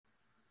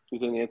You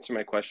didn't answer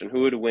my question.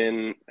 Who would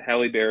win,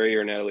 Halle Berry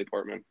or Natalie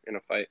Portman in a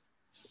fight?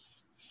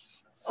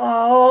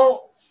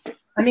 Oh,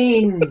 I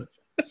mean,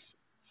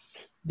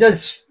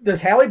 does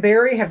Halle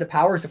Berry have the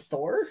powers of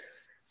Thor?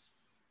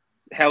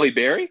 Halle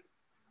Berry?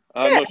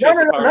 Yeah, No, she has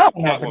the powers of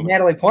no. But Catwoman.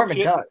 Natalie Portman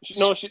does. She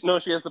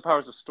has the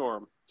powers of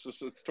Storm. So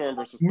it's Storm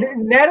versus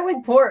Storm.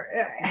 Natalie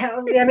Portman.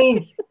 I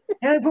mean,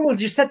 Natalie Portman would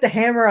just set the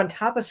hammer on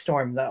top of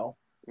Storm, though,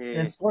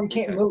 and Storm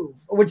can't move.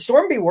 Would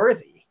Storm be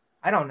worthy?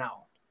 I don't know.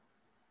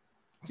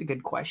 It's a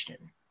good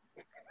question.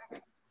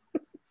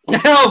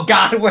 Oh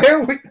God,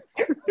 where are we?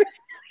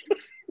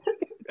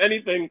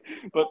 Anything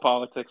but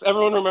politics.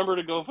 Everyone, remember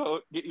to go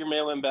vote. Get your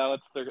mail-in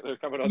ballots. They're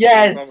coming out.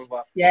 Yes, soon, blah, blah,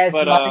 blah. yes.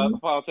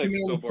 But politics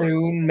is so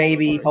soon,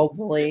 maybe,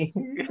 hopefully.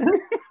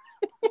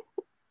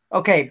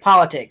 Okay,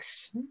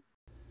 politics.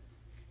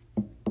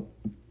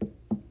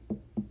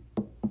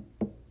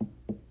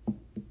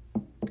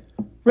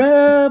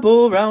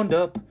 Rebel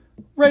Roundup,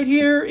 right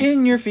here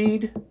in your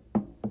feed.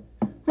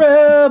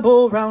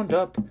 Rebel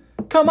Roundup,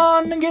 come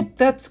on and get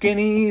that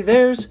skinny.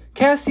 There's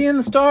Cassian,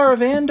 the star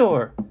of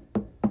Andor.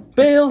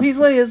 Bale, he's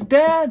Leia's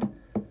dad.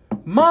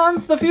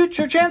 Mon's the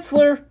future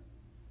chancellor.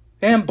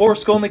 And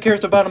Borsk only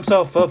cares about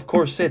himself. Of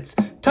course, it's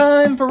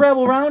time for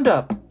Rebel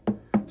Roundup.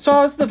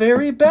 Saw's the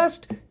very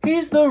best.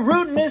 He's the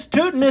rootinest,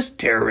 tootinest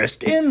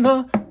terrorist in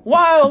the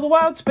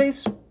wild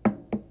space.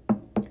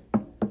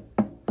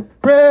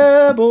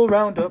 Rebel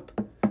Roundup,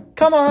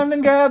 come on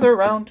and gather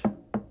round.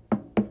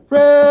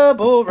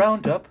 Rebel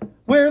Roundup,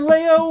 where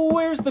Leia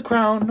wears the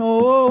crown.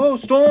 Oh,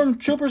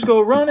 stormtroopers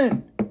go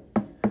running.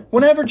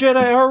 Whenever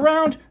Jedi are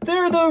around,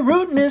 they're the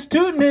rootinest,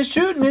 tootinest,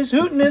 shootinest,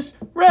 hootinest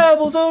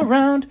rebels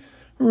around.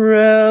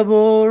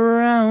 Rebel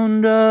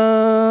Roundup.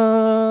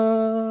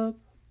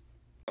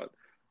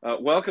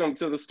 Welcome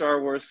to the Star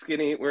Wars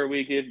Skinny, where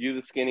we give you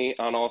the skinny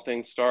on all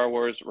things Star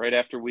Wars right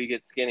after we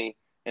get skinny.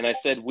 And I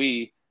said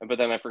we, but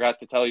then I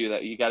forgot to tell you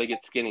that you got to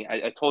get skinny.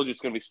 I told you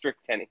it's going to be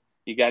strict, Kenny.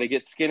 You got to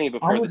get skinny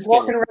before I was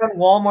walking around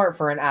Walmart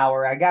for an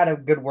hour. I got a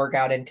good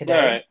workout in today.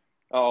 All right.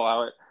 Oh,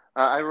 hour.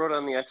 I rode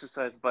on the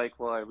exercise bike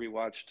while I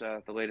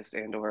rewatched the latest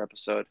Andor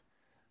episode.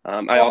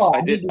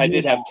 I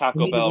did have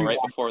Taco Bell right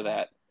before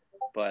that,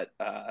 but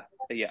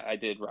yeah, I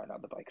did ride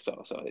on the bike.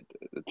 So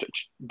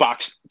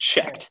box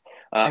checked.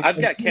 I've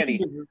got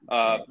Kenny,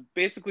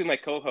 basically my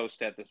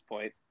co-host at this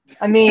point.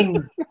 I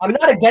mean, I'm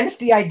not against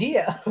the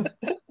idea.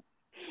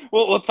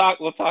 We'll talk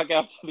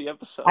after the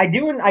episode. I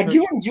do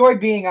enjoy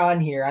being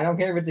on here. I don't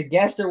care if it's a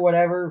guest or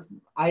whatever.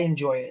 I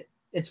enjoy it.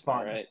 It's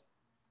fun. All right.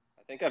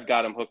 I think I've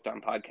got him hooked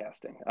on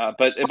podcasting.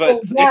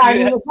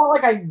 It's not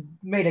like I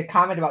made a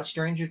comment about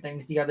Stranger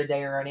Things the other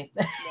day or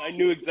anything. I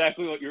knew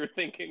exactly what you were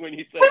thinking when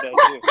you said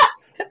that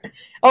too.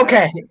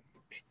 Okay.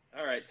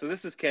 All right. So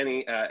this is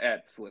Kenny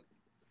at Sith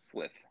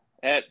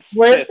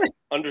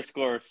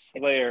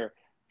 _Slayer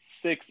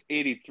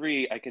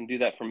 683. I can do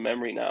that from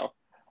memory now.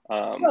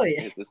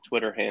 Is his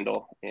Twitter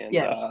handle, and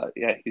yes.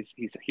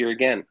 He's here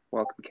again.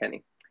 Welcome,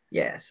 Kenny.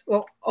 Yes.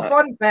 Well, a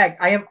fun fact: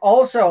 I am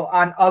also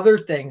on other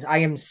things. I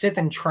am Sith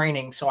in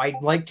training, so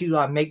I'd like to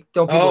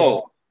throw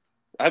people.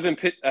 I've been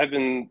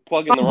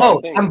plugging the wrong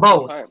thing. I'm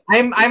both.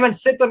 I'm on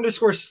Sith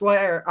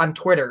 _Slayer on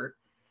Twitter.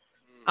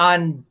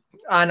 On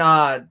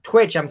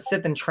Twitch, I'm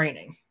Sith in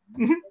training.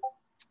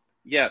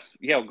 Yes.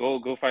 Yeah.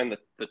 Go find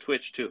the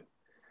Twitch too.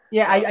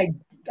 Yeah, I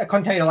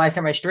couldn't tell you the last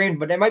time I streamed,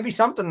 but there might be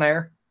something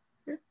there.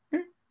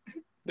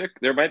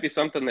 There might be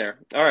something there.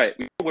 All right,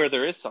 where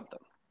there is something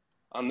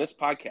on this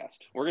podcast,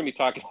 we're going to be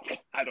talking.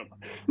 I don't know.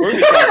 We're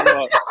going to be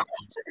talking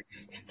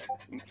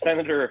about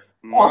Senator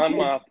Mon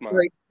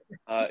Mothma.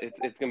 It's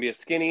going to be a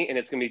skinny, and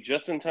it's going to be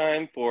just in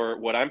time for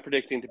what I'm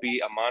predicting to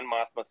be a Mon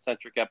Mothma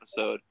centric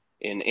episode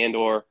in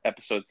Andor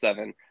episode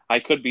 7. I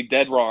could be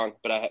dead wrong,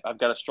 but I've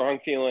got a strong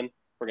feeling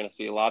we're going to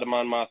see a lot of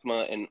Mon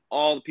Mothma, and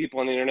all the people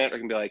on the internet are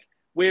going to be like,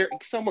 "Where?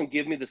 Someone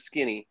give me the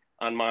skinny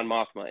on Mon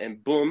Mothma,"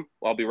 and boom,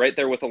 I'll be right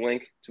there with a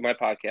link to my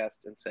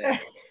podcast and say,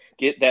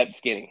 "Get that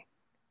skinny."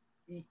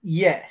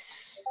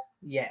 Yes.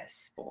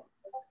 Cool.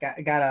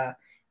 Gotta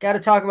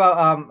talk about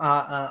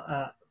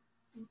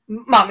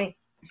mommy.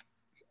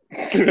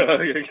 All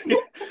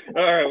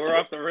right, we're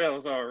off the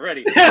rails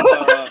already.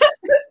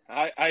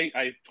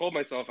 I told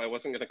myself I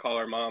wasn't going to call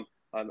her mom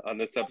on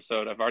this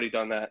episode. I've already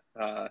done that.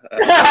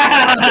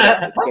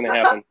 It's going to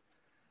happen.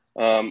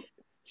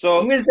 So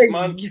I'm gonna say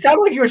you sound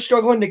like you were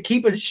struggling to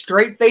keep a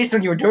straight face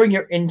when you were doing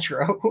your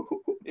intro.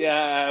 Yeah,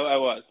 I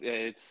was. Yeah,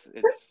 it's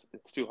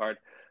too hard.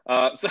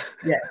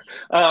 Yes.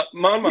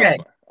 Mon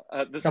Mothma.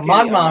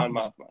 Mon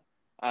Mothma.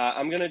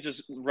 I'm gonna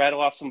just rattle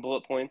off some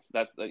bullet points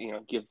that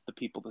give the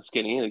people the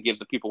skinny, and give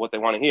the people what they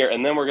want to hear,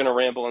 and then we're gonna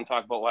ramble and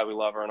talk about why we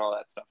love her and all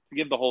that stuff to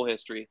give the whole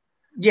history.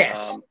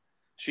 Yes.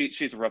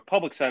 She's a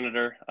Republic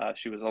senator.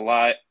 She was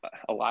allied.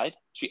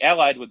 She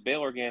allied with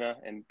Bail Organa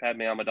and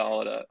Padme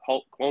Amidala to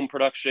halt clone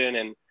production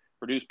and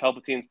reduce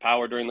Palpatine's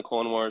power during the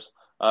Clone Wars.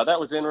 That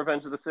was in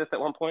Revenge of the Sith at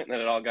one point, and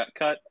then it all got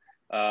cut.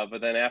 But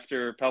then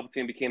after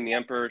Palpatine became the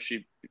Emperor,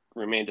 she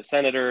remained a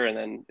senator and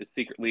then is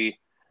secretly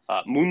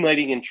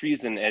moonlighting in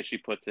treason, as she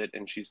puts it,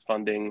 and she's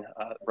funding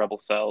rebel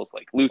cells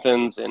like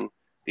Luthans in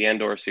the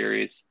Andor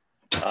series.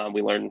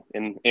 We learn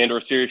in Andor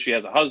series she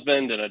has a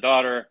husband and a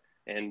daughter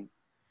and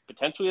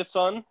potentially a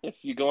son if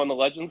you go on the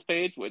Legends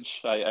page,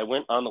 which I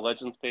went on the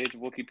Legends page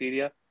of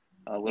Wikipedia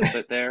a little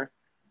bit there.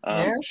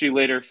 Yeah. She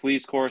later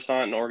flees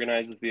Coruscant and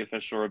organizes the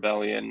official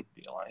rebellion,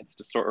 the Alliance,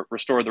 to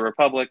restore the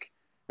Republic.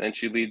 Then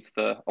she leads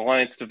the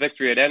Alliance to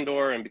victory at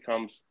Endor and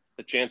becomes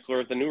the Chancellor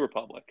of the New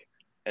Republic.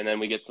 And then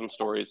we get some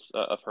stories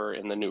of her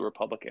in the New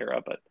Republic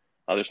era, but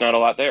there's not a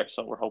lot there.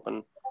 So we're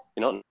hoping,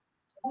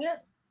 yeah.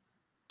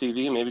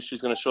 TV, maybe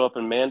she's going to show up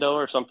in Mando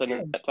or something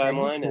in that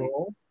timeline,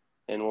 cool.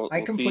 and we'll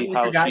I completely see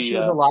how forgot she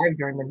was alive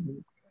during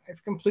the. I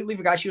completely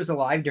forgot she was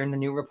alive during the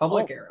New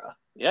Republic era.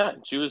 Yeah,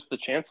 she was the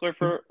Chancellor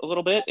for a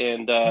little bit,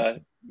 and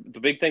the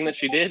big thing that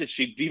she did is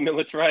she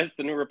demilitarized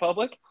the New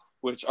Republic,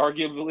 which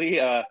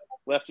arguably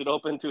left it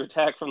open to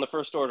attack from the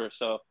First Order.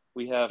 So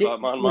we have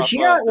Mon Mothma.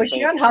 Was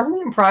she on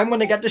Hosnian Prime when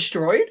they got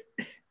destroyed?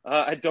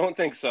 I don't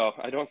think so.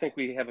 I don't think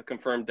we have a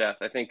confirmed death.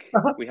 I think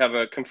we have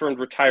a confirmed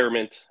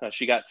retirement.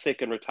 She got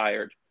sick and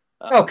retired.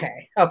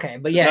 Okay,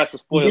 but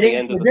yes, we're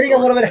getting a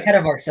little bit ahead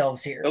of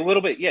ourselves here. A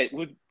little bit, yeah.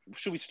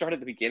 Should we start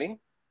at the beginning?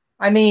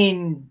 I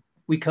mean,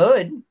 we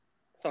could.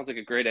 Sounds like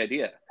a great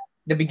idea.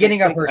 The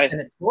beginning of her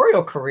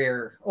senatorial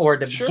career, or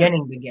the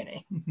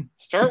beginning.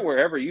 Start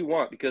wherever you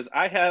want, because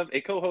I have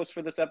a co-host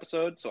for this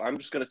episode, so I'm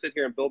just going to sit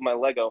here and build my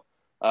Lego.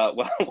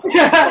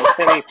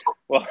 Kenny,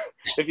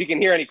 if you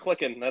can hear any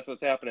clicking, that's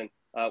what's happening.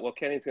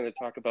 Kenny's going to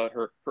talk about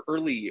her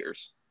early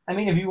years. I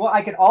mean, if you want,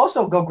 I could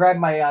also go grab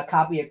my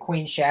copy of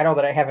Queen Shadow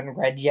that I haven't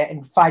read yet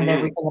and find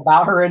everything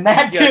about her in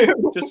that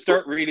too. Just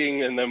start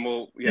reading, and then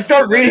we'll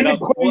start reading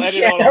Queen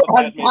Shadow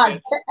on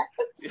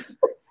podcast.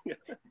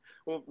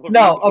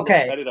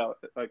 Okay. Edit out.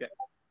 Okay.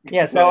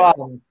 Yeah. So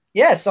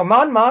so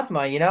Mon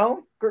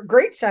Mothma,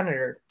 great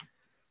senator.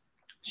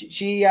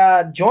 She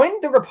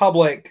joined the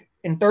Republic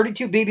in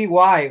 32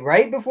 BBY,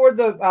 right before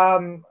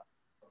the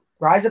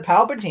rise of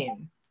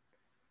Palpatine.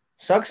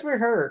 Sucks for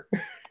her.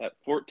 At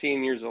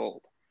 14 years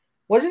old.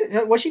 Was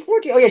she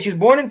 14? Oh, yeah, she was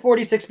born in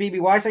 46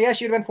 BBY, so yeah,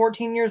 she would have been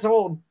 14 years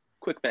old.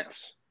 Quick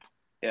maths.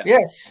 Yeah.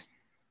 Yes.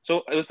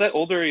 So was that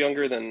older or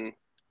younger than...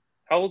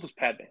 How old was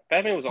Padme?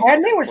 Padme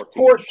was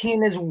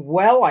 14 as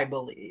well, I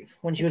believe,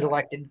 when she was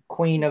elected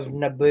Queen of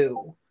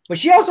Naboo. But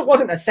she also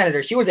wasn't a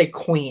senator. She was a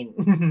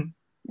queen.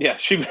 Yeah,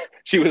 she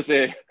was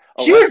a...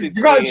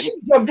 She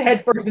jumped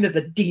headfirst into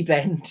the deep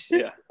end.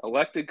 Yeah,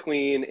 elected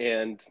queen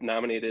and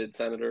nominated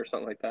senator or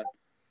something like that.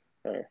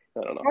 I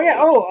don't know. Oh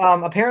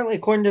yeah. Apparently,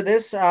 according to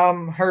this,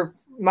 her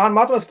Mon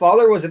Mothma's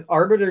father was an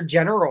arbiter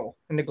general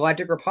in the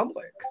Galactic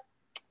Republic.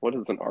 What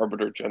does an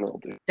arbiter general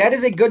do? That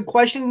is a good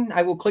question.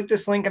 I will click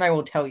this link and I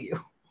will tell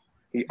you.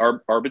 He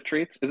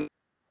arbitrates. Is it?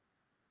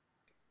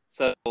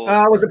 So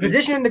was a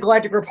position in the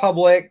Galactic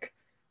Republic.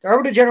 The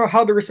arbiter general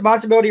held the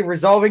responsibility of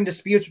resolving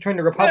disputes between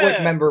the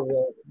Republic member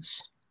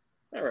worlds.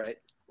 All right.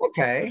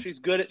 Okay. So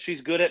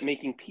she's good at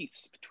making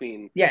peace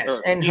between.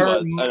 Yes, and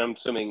I'm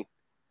assuming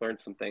learned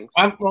some things.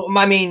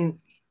 I mean,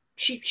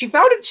 she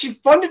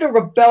funded a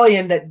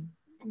rebellion that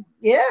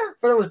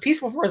was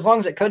peaceful for as long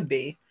as it could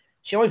be.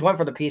 She always went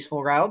for the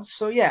peaceful routes,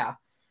 so yeah.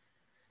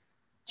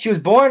 She was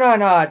born on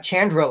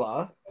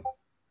Chandrila.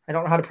 I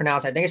don't know how to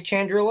pronounce it. I think it's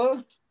Chandrila.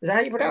 Is that how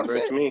you pronounce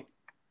it? To me.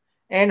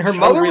 And her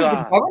mother was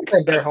the governor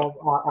of their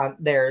home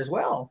there as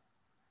well.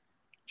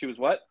 She was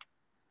what?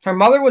 Her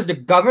mother was the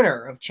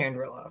governor of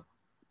Chandrila.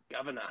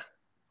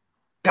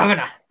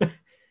 Governor.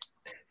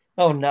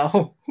 Oh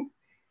no.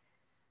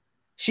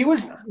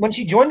 When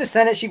she joined the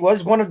Senate, she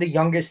was one of the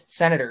youngest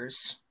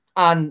senators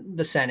on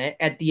the Senate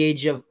at the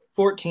age of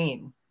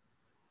 14.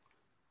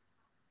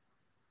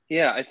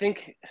 Yeah, I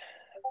think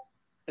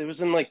it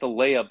was in like the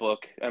Leia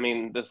book. I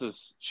mean,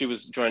 she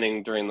was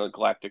joining during the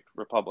Galactic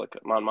Republic.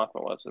 Mon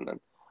Mothma was, and then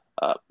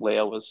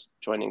Leia was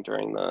joining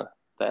during the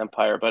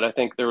Empire. But I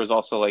think there was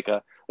also like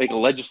a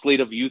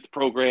legislative youth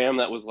program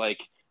that was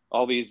like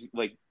all these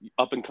like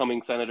up and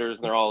coming senators,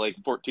 and they're all like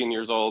 14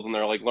 years old, and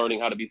they're like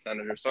learning how to be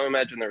senators. So I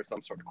imagine there was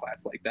some sort of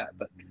class like that.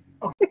 But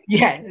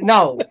yeah,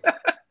 no,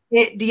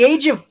 at the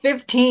age of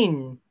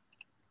 15.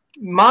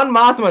 Mon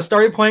Mothma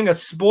started playing a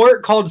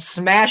sport called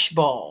Smash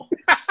Ball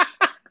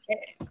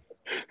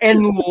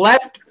and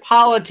left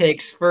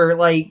politics for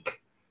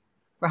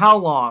how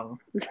long?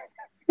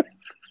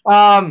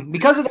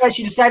 Because of that,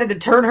 she decided to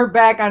turn her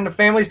back on the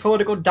family's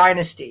political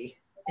dynasty.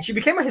 And she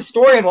became a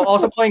historian while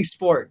also playing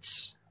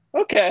sports.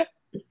 Okay.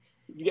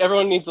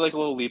 Everyone needs like a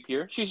little leap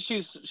year.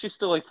 She's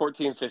still like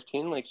 14,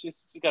 15. Like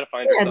she's got to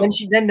find herself. And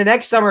then the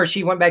next summer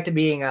she went back to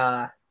being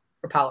a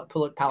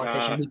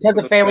politician because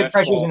of family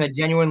pressures and a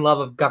genuine love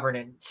of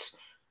governance.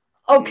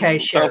 Okay,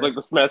 sure. Sounds like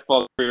the Smash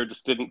Ball career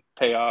just didn't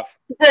pay off.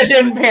 It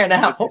didn't pan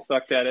out. She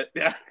sucked at it.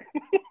 Yeah.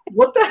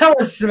 What the hell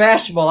is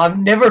Smash Ball? I've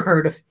never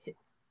heard of it.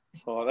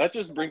 Oh, that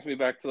just brings me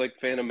back to like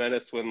Phantom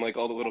Menace when like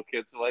all the little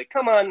kids are like,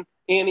 "Come on,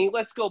 Annie,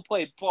 let's go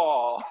play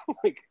ball."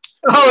 Like,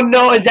 oh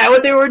no, is that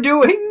what they were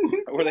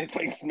doing? Were they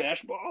playing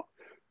Smash Ball?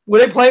 Were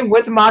they playing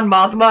with Mon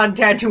Mothma on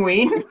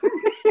Tatooine?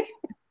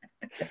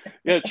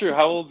 Yeah, true.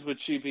 How old would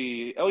she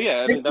be? Oh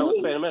yeah, I mean that was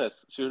Phantom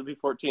Menace. She would be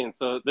 14.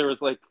 So there was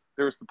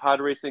the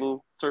pod racing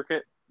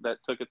circuit that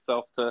took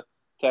itself to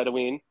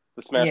Tatooine,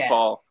 the Smash Yes.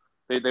 Ball.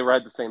 They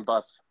ride the same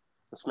bus.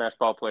 The Smash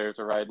Ball players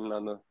are riding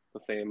on the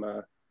same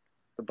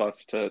the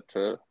bus to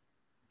Tatooine.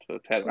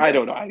 I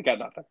don't know. I got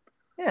nothing.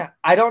 Yeah,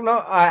 I don't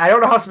know. I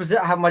don't know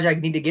how much I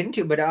need to get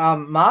into, but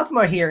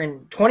Mothma here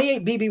in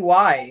 28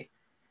 BBY,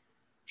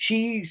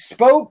 she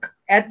spoke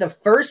at the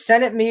first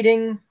Senate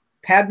meeting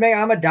Padme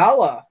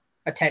Amidala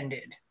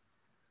attended.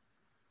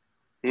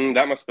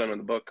 That must have been in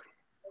the book.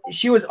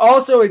 She was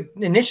also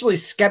initially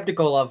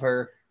skeptical of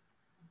her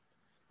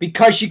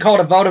because she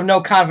called a vote of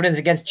no confidence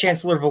against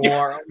Chancellor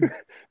Valorum.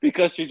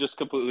 Because she just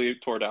completely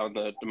tore down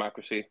the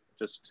democracy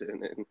just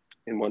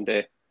in one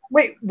day.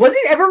 Wait, was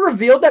it ever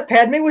revealed that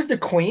Padme was the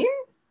queen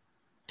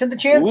to the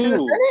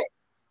Senate?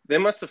 They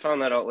must have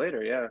found that out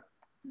later. Yeah,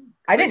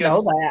 I didn't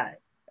know that.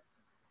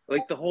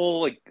 Like the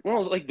whole like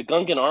the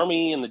Gungan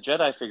army and the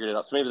Jedi figured it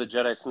out. So maybe the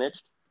Jedi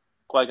snitched.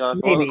 Qui-Gon.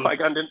 Maybe. Well,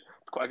 Qui-Gon didn't.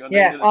 Qui-Gon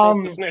didn't get a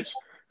chance to snitch.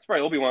 It's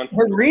probably Obi-Wan.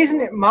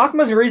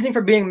 Mothma's reasoning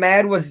for being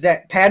mad was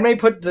that Padme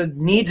put the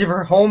needs of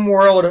her home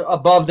world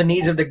above the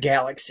needs of the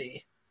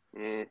galaxy.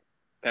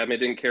 Padme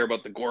didn't care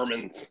about the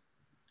Gormans.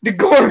 The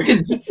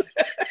Gormans.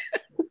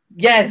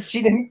 Yes,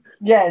 she didn't.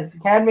 Yes,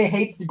 Padme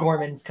hates the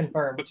Gormans.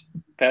 Confirmed.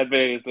 Padme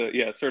is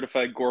a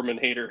certified Gorman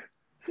hater.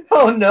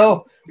 Oh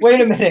no! Wait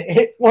a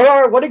minute.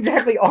 What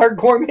exactly are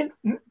Gorman?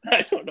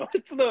 I don't know.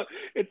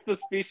 It's the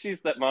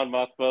species that Mon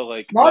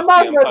Mothma Mon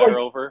Mothma Empire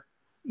over.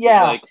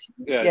 Yeah.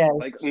 Yes.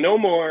 Like no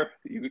more.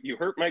 You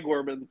hurt my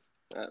Gormans.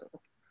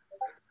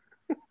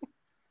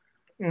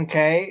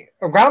 Okay.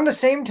 Around the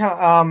same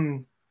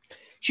time,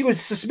 she was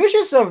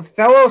suspicious of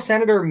fellow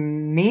Senator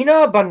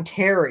Mina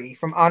Bonteri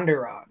from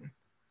Onderon.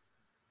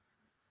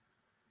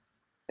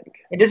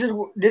 And this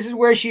is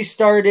where she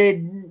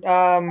started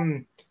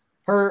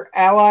her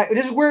ally.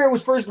 This is where it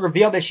was first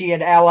revealed that she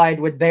had allied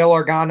with Bail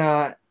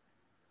Organa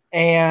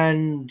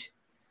and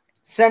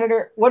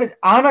Senator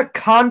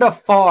Anaconda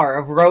Farr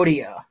of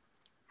Rhodia.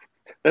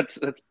 That's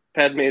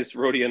Padme's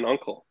Rhodian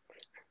uncle.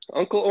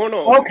 Uncle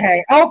Ono.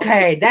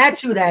 Okay,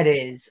 that's who that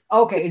is.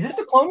 Okay, is this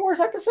the Clone Wars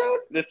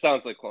episode? This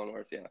sounds like Clone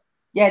Wars, yeah.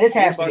 Yeah, this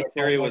has to be.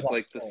 Terry was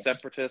like the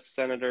separatist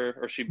senator,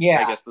 or she.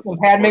 Yeah, I guess this is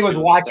Padme was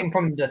watching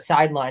from the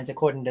sidelines,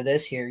 according to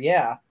this here.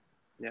 Yeah.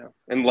 Yeah,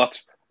 and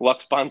Lux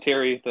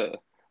Bonteri, the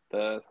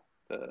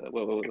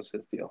what was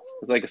his deal?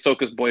 It was like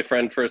Ahsoka's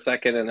boyfriend for a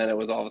second, and then it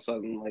was all of a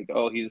sudden like,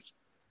 oh, he's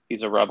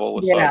a rebel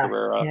with Saw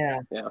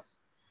Gerrera.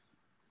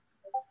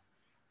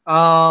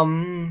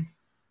 Yeah.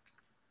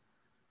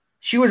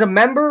 She was a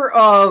member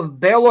of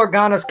Bail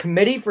Organa's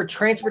Committee for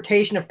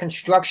Transportation of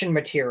Construction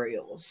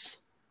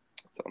Materials.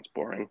 Sounds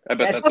boring. I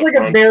bet that sounds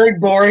like a very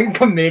boring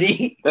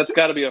committee. That's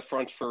got to be a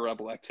front for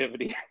rebel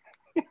activity.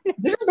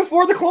 This is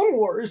before the Clone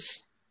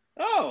Wars.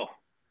 Oh,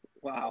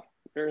 wow!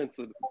 They're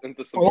into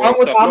some along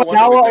with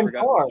Amidala and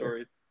Farr.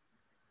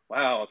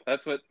 Wow,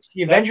 that's what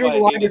she eventually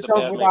aligned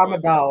herself with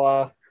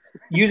Amidala,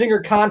 using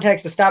her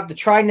contacts to stop the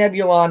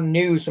Tri-Nebulon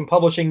News from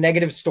publishing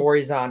negative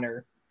stories on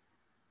her.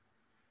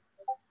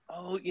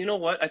 Oh, you know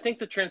what? I think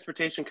the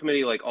Transportation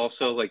Committee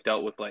also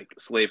dealt with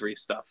slavery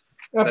stuff.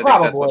 Probably.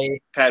 That's what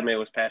Padme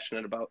was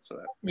passionate about.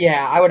 So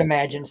I would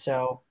imagine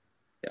so.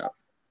 Yeah.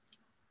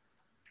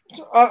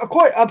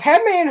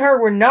 Padme and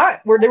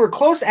her they were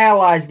close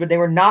allies, but they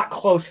were not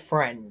close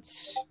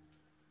friends.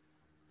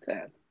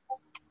 Sad.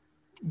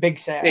 Big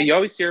sad. Yeah, you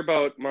always hear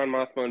about Mon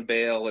Mothma and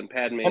Bail and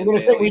Padme. I'm going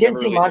to say we didn't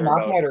see Mon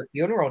Mothma at her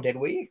funeral, did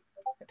we?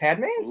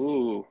 Padme's?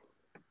 Ooh.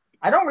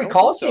 I don't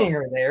recall seeing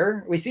her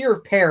there. We see her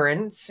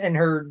parents and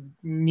her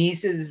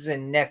nieces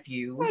and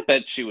nephew. I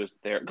bet she was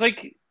there.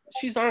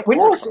 She's on. We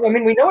know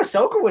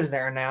Ahsoka was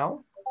there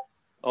now.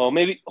 Oh,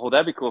 maybe. Oh,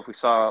 that'd be cool if we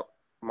saw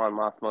Mon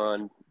Mothma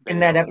and in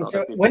that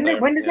episode. When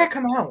does that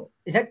come out?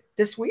 Is that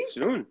this week?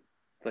 Soon.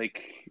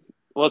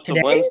 It's today?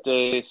 A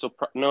Wednesday, so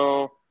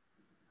no,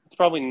 it's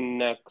probably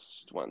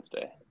next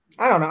Wednesday.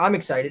 I don't know. I'm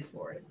excited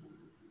for it.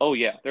 Oh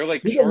yeah, they're we're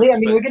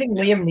getting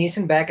Liam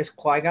Neeson back as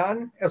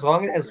Qui-Gon, as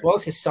well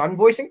as his son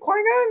voicing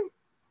Qui-Gon.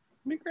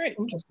 It'd be great.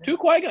 2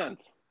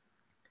 Qui-Gons.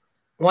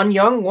 One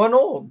young, one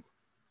old.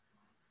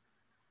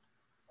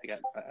 I got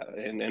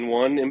and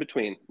one in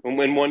between.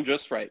 When one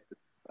just right.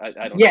 I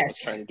don't know.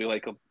 Yes. I'm trying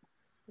to do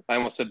I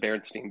almost said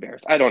Berenstein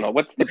Bears. I don't know.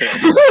 What's the bear?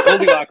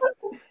 Goldilocks.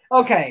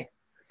 Okay.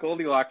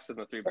 Goldilocks and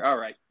the 3 Bears. All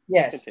right.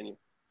 Yes. Continue.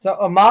 So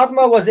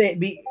Mothma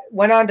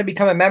went on to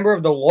become a member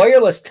of the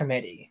Loyalist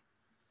Committee.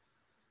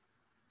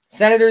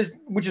 Senators,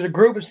 which is a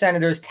group of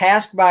senators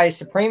tasked by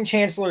Supreme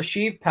Chancellor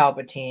Sheev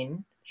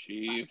Palpatine.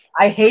 Sheev.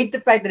 I hate the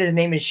fact that his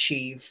name is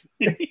Sheev.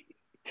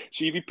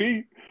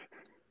 GVP.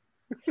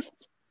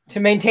 To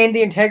maintain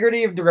the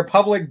integrity of the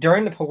Republic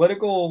during the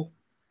political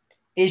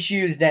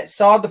issues that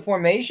saw the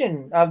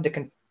formation of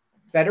the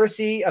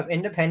Confederacy of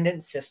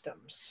Independent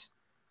Systems.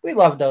 We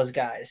love those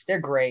guys. They're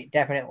great.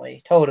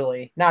 Definitely.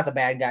 Totally. Not the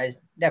bad guys.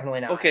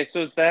 Definitely not. Okay,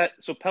 so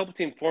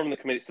Palpatine formed the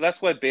committee. So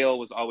that's why Bail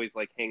was always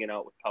hanging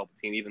out with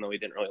Palpatine, even though he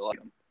didn't really like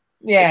him.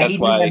 Yeah, that's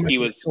why he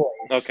was. Choice.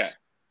 Okay,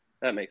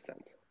 that makes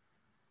sense.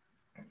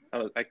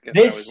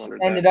 This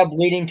ended up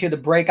leading to the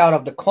breakout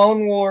of the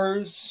Clone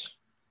Wars.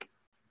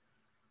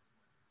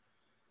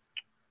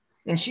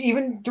 And she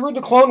even through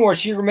the Clone Wars,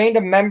 she remained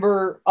a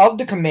member of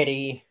the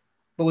committee,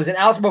 but was an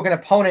outspoken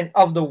opponent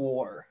of the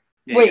war.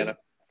 Yeah, Wait, you gotta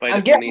fight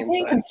I'm it from the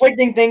seeing inside.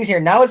 conflicting things here.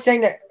 Now it's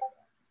saying that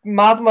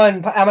Mothma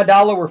and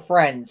Amidala were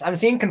friends. I'm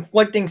seeing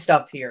conflicting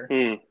stuff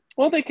here.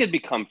 Well, they could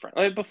become friends.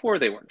 Like, before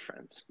they weren't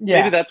friends. Yeah.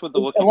 Maybe that's what the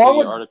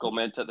Wikipedia article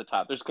meant at the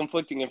top. There's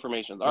conflicting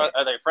information.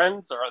 Are they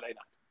friends or are they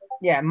not?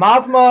 Yeah,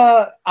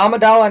 Mothma,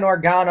 Amidala, and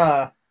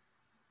Organa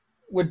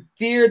would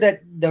fear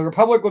that the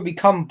Republic would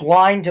become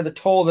blind to the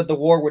toll that the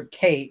war would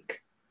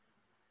take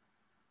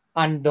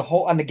on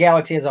the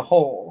galaxy as a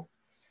whole,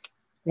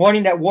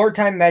 warning that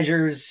wartime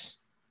measures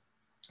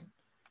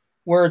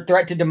were a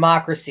threat to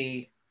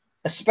democracy,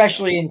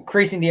 especially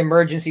increasing the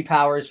emergency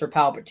powers for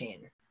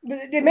Palpatine.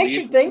 It makes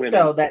you think,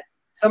 though, that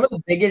some of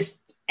the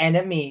biggest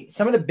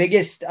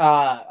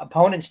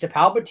opponents to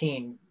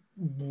Palpatine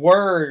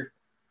were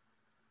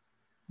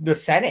the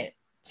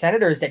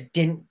senators that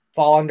didn't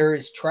fall under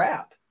his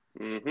trap.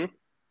 Mm-hmm.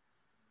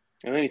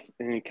 And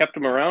then he kept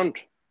him around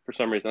for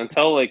some reason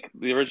until like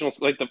the original,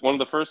 like one of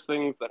the first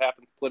things that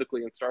happens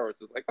politically in Star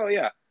Wars is like, oh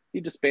yeah, he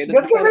disbanded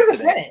Let's get rid of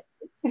the Senate.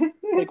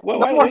 Like,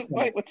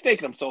 what's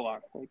taking him so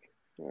long? Like,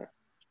 yeah.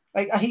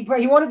 Like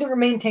he wanted to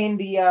maintain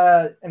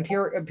the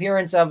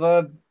appearance of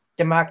a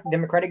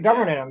democratic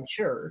government. I'm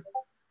sure.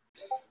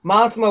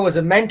 Mothma was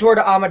a mentor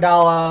to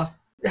Amidala,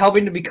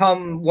 helping to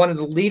become one of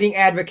the leading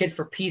advocates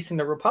for peace in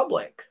the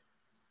Republic.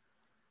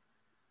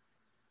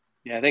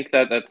 Yeah, I think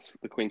that's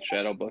the Queen's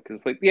Shadow book.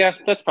 Is like, yeah,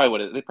 that's probably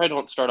what it is. They probably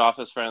don't start off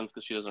as friends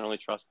because she doesn't really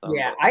trust them.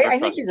 Yeah, I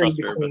need to read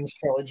the Queen's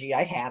trilogy.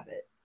 I have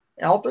it.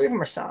 And all three of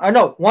them are signed. Oh,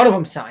 no, one of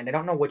them signed. I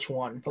don't know which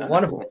one, but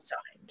one of them is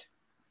signed.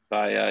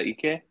 By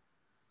Ike?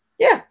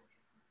 Yeah.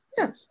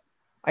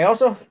 I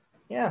also,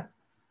 yeah.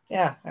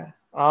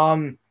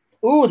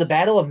 Ooh, the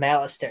Battle of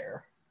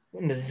Malastare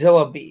and the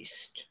Zilla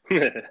Beast.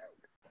 Is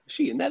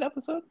she in that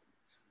episode?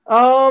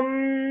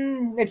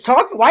 It's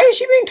talk. Why is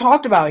she being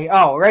talked about?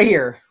 Oh, right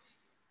here.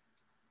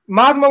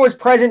 Mothma was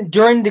present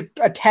during the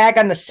attack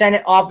on the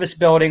Senate office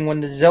building when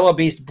the Zilla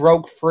Beast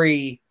broke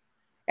free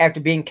after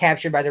being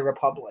captured by the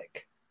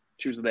Republic.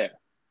 She was there.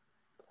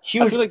 She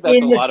was in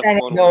the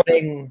Senate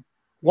building,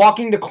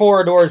 walking the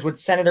corridors with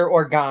Senator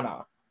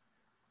Organa.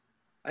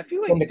 I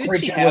feel like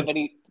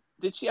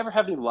did she ever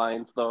have any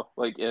lines though?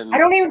 Like in I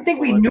don't even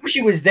think we knew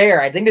she was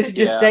there. I think this is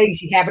just saying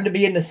she happened to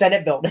be in the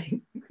Senate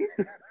building.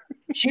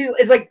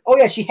 It's like, oh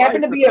yeah, she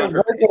happened to be at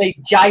work when a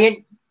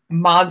giant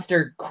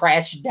monster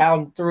crashed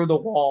down through the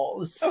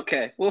walls.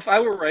 Okay, well, if I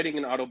were writing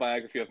an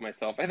autobiography of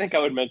myself, I think I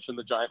would mention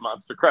the giant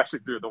monster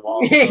crashing through the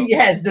walls. So.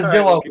 Yes, the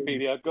Zillow.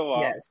 Wikipedia, go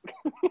on. Yes.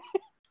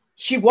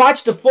 She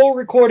watched the full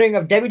recording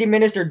of Deputy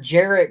Minister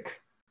Jarek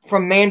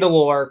from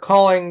Mandalore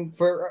calling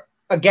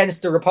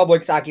against the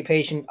Republic's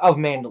occupation of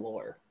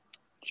Mandalore.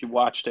 She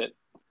watched it.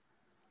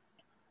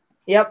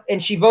 Yep,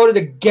 and she voted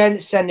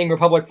against sending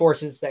Republic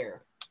forces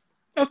there.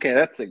 Okay,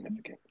 that's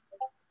significant.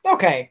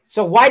 Okay,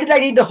 so why did I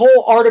need the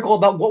whole article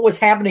about what was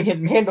happening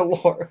in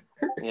Mandalore?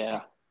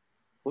 Yeah.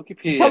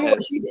 Wikipedia just tell me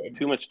what she did.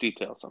 Too much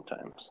detail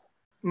sometimes.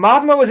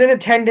 Mothma was in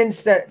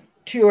attendance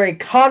to a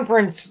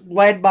conference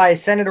led by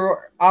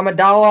Senator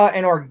Amidala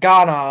and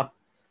Organa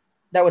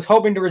that was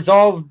hoping to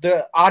resolve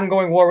the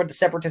ongoing war with the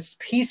Separatists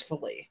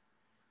peacefully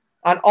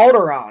on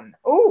Alderaan.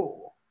 Ooh.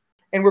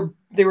 And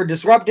they were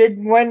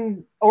disrupted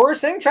when Aurra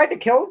Sing tried to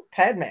kill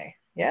Padme.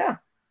 Yeah.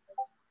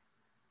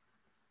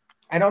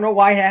 I don't know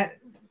why it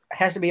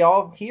has to be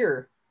all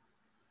here.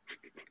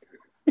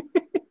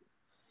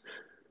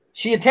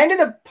 She attended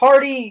a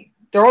party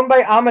thrown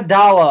by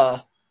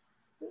Amidala,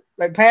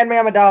 by Padme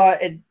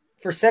Amidala,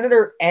 for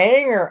Senator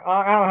Aang, or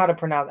I don't know how to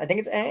pronounce. I think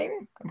it's Aang.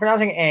 I'm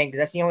pronouncing it Aang because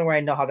that's the only way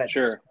I know how that's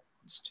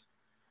pronounced.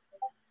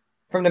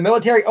 From the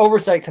Military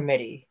Oversight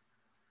Committee,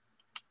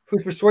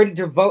 who's persuaded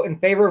to vote in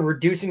favor of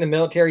reducing the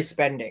military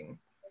spending.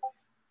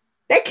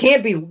 That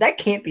can't be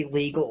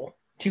legal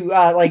to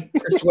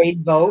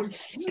persuade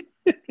votes.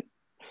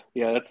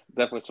 Yeah, that's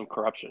definitely some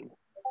corruption.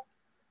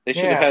 They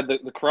should have had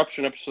the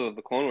corruption episode of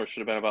the Clone Wars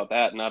should have been about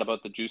that, not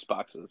about the juice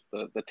boxes,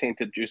 the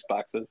tainted juice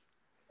boxes.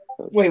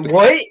 Wait,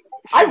 what?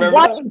 I've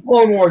watched the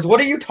Clone Wars.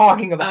 What are you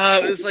talking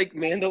about? It was like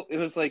Mandalore.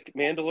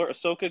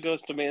 Ahsoka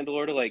goes to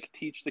Mandalore to like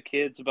teach the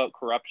kids about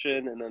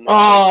corruption, and then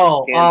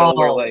there's scandal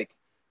where like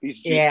these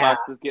juice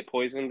boxes get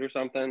poisoned or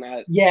something.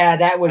 I've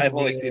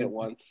only seen it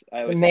once.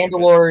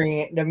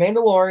 The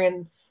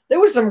Mandalorian. There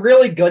was some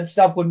really good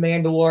stuff with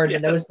Mandalore,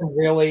 and there was some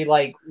really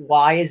like,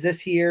 why is this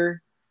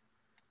here?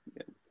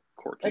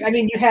 Like, I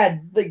mean, you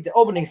had like the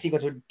opening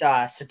sequence with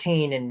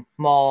Satine and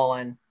Maul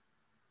and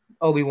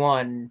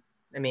Obi-Wan.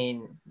 I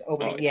mean,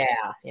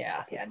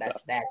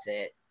 that's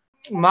it.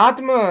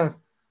 Mothma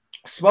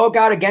spoke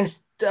out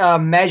against a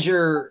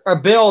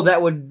bill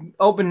that would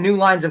open new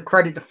lines of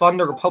credit to fund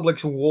the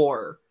Republic's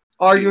war,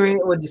 arguing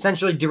it would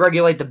essentially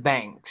deregulate the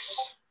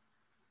banks.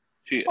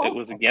 It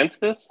was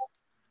against this?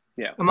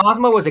 Yeah.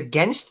 Mothma was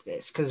against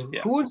this because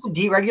who wants to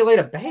deregulate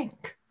a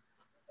bank?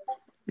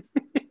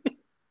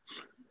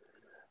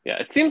 Yeah,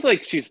 it seems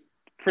like she's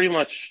pretty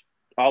much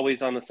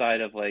always on the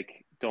side of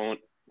like, don't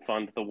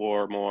fund the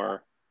war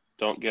more.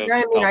 Don't give.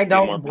 I mean, I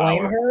don't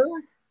blame her.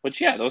 Which,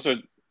 yeah, those are,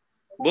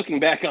 looking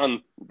back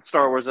on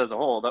Star Wars as a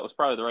whole, that was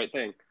probably the right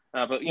thing.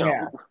 But, you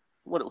know,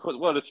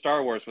 what is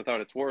Star Wars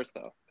without its wars,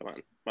 though? Come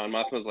on. Mon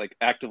Mothma's, like,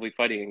 actively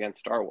fighting against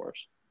Star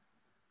Wars.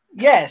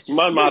 Yes.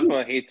 Mon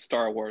Mothma hates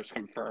Star Wars,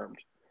 confirmed.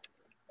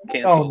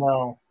 Canceled.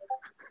 Oh,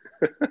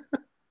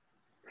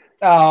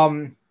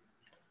 no.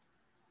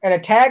 An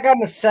attack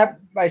on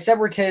by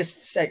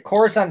separatists at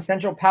Coruscant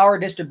Central Power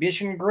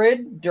Distribution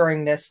Grid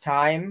during this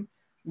time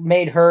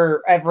made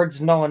her efforts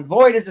null and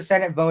void as the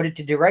Senate voted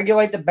to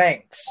deregulate the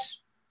banks.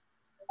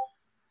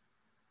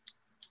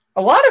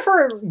 A lot of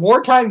her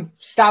wartime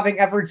stopping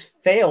efforts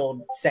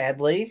failed,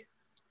 sadly.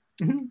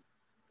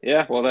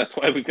 Yeah, well, that's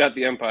why we've got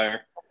the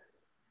Empire.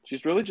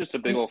 She's really just a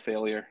big old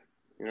failure,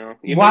 you know.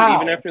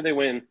 Even after they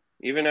win,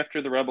 even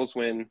after the rebels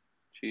win,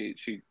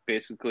 she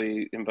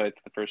basically invites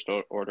the First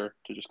Order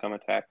to just come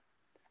attack.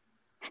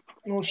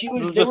 Well,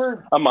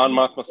 a Mon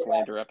Mothma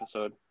slander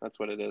episode. That's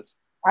what it is.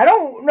 I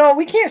don't know.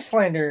 We can't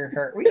slander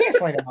her. We can't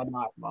slander Mon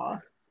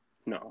Mothma.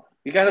 No,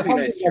 you gotta be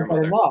nice to your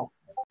mother. Enough.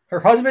 Her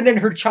husband and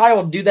her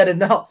child do that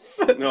enough.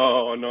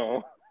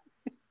 No.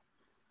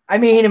 I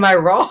mean, am I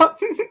wrong?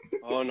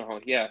 Oh no,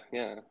 yeah.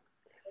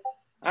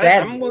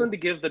 Sadly. I'm willing to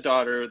give the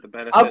daughter the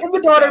benefit. I'll give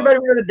the daughter the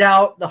benefit of the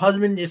doubt. The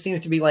husband just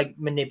seems to be like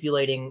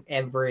manipulating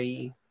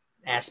every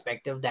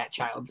aspect of that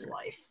child's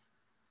life.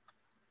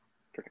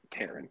 Freaking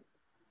Karen.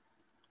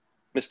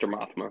 Mr.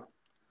 Mothma.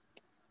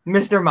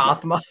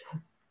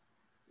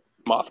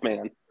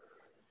 Mothman.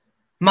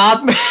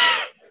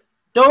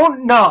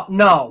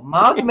 No.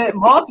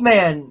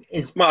 Mothman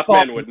is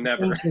Mothman would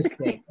never.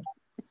 Interesting.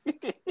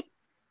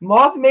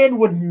 Mothman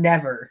would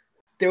never.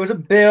 There was a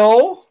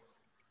bill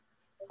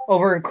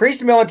over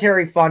increased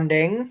military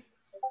funding.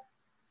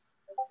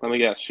 Let me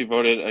guess. She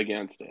voted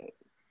against it.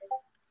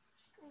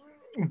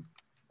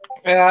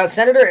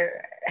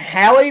 Senator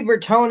Hallie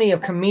Bertoni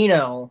of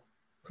Camino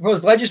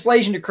proposed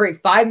legislation to create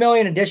 5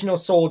 million additional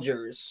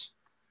soldiers.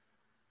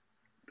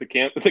 The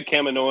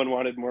Kaminoan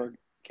wanted more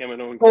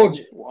Kaminoan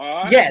soldiers.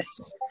 Why? Yes.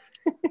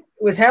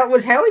 was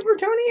Hallie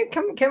Bertoni a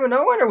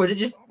Kaminoan, or was it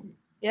just?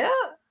 Yeah,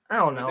 I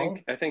don't know.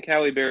 I think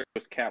Halle Berry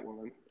was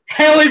Catwoman.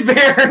 Halle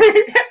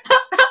Berry.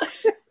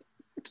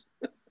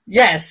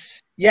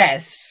 Yes,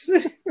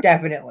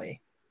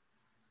 definitely.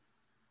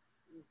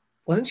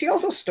 Wasn't she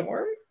also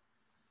Storm?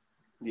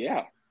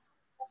 Yeah.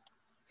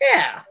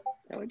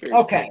 Halle Berry's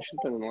okay. She's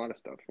been in a lot of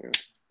stuff. Yeah.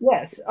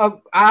 Yes. I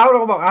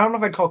don't know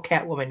if I'd call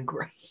Catwoman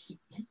great.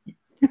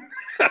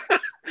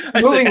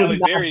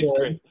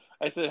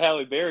 I said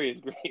Halle Berry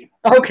is great.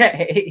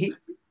 Okay.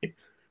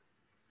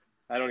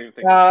 I don't even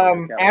think.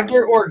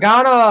 After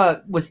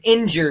Organa was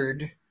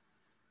injured,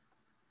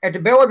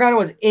 Bail Organa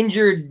was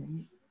injured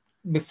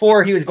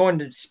before he was going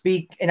to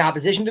speak in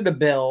opposition to the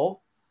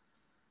bill,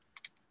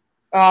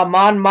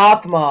 Mon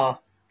Mothma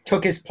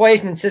took his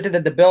place and insisted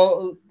that the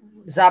bill's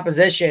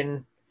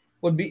opposition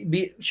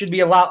should be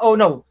allowed. Oh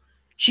no,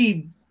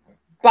 she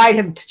bought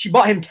him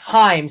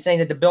time, saying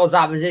that the bill's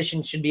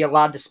opposition should be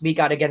allowed to speak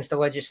out against the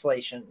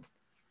legislation.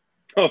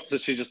 Oh, so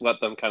she just let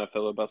them kind of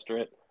filibuster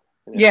it.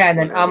 Yeah, and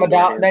then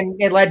then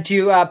it led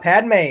to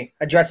Padme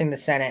addressing the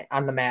Senate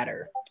on the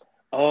matter.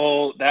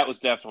 Oh, that was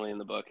definitely in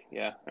the book.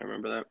 Yeah, I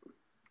remember that.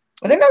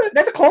 I think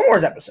that's a Clone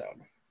Wars episode.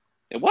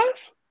 It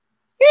was?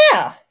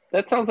 Yeah.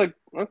 That sounds like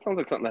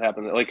something that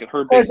happened. Like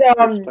her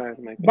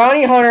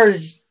Bounty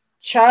Hunters,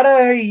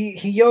 Chada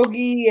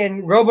Hyogi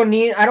and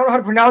Robonino. I don't know how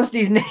to pronounce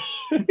these names.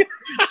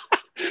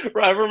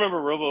 I remember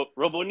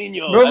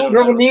Robonino.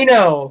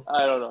 Robonino.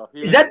 I don't know.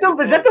 Is that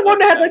the one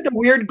that had like the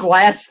weird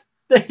glass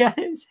thing on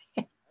his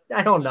head?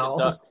 I don't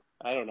know.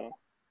 I don't know.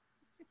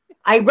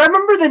 I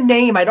remember the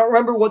name. I don't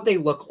remember what they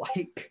look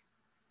like.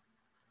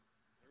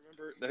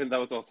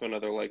 That was also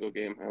another Lego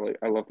game.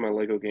 I love my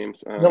Lego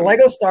games. The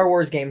Lego Star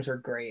Wars games are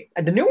great.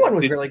 And the new one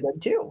was really good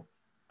too.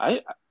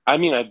 I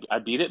mean I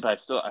beat it, but I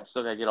still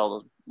gotta get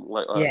all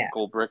those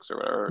gold bricks or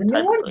whatever. The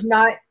new one's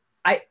not.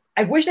 I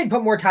wish they'd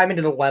put more time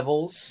into the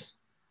levels.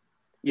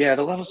 Yeah,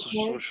 the levels are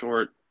so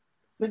short.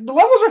 The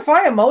levels are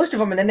fine on most of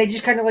them, and then they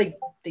just kind of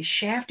they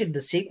shafted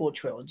the sequel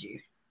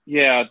trilogy.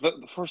 Yeah,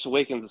 the Force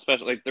Awakens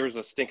especially. Like there was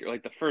a stinker.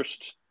 Like the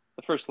first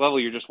level,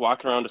 you're just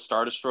walking around a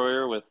Star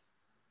Destroyer with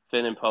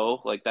Finn and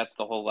Poe, like that's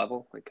the whole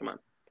level. Like, come on.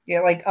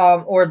 Yeah,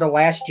 or The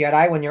Last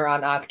Jedi when you're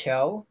on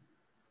Ahch-To.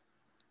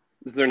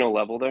 Is there no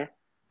level there?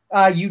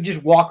 You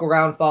just walk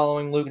around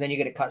following Luke, and then you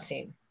get a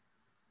cutscene.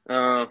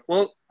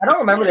 Well, I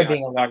don't remember there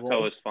being a level.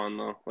 Ahch-To is fun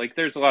though. Like,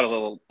 there's a lot of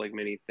little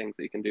mini things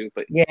that you can do,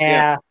 but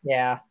yeah.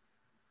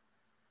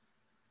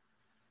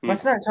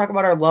 Let's not talk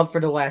about our love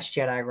for The Last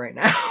Jedi right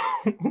now.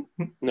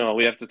 No,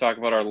 we have to talk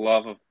about our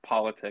love of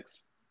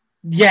politics.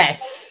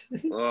 Yes.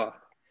 Ugh.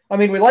 I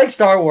mean, we like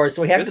Star Wars,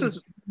 so we have to.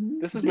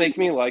 This is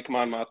making me like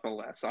Mon Mothma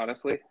less,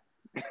 honestly.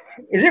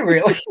 Is it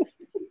really?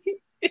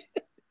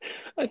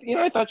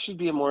 I thought she'd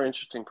be a more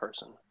interesting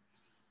person.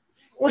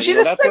 Well, she's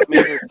a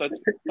senator.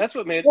 That's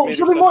what made. Well,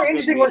 she'll be more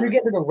interesting once we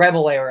get to the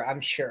Rebel era,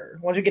 I'm sure.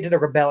 Once we get to the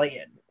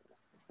Rebellion.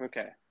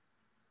 Okay.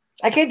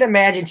 I can't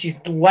imagine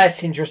she's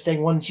less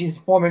interesting when she's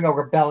forming a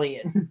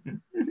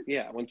rebellion.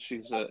 Yeah, when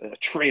she's a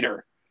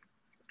traitor.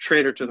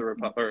 traitor to the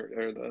Republic.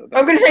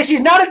 I'm going to say she's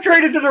not a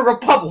traitor to the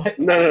Republic.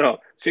 No.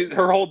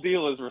 Her whole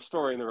deal is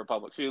restoring the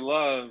Republic. She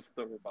loves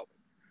the Republic.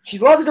 She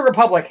loves the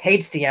Republic,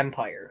 hates the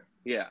Empire.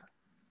 Yeah,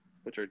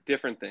 which are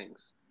different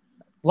things.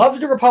 Loves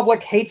the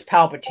Republic, hates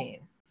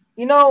Palpatine.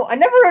 You know, I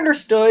never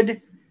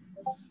understood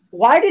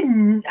how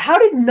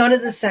did none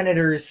of the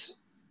senators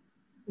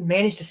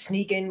manage to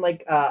sneak in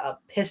like a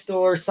pistol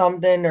or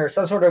something, or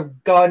some sort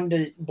of gun,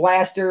 to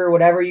blaster, or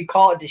whatever you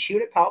call it, to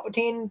shoot at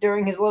Palpatine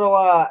during his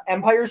little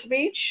Empire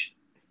speech?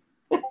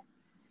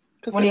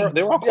 Because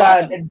they were all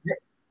clapping.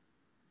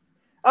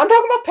 I'm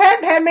talking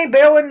about Padme,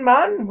 Bail, and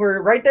Mon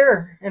were right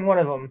there in one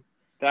of them.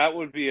 That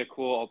would be a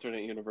cool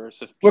alternate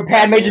universe. Where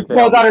Padme just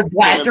pulls out her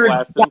blaster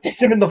and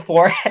blasts him in the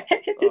forehead.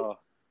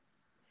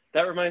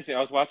 That reminds me, I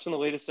was watching the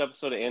latest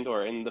episode of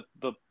Andor, and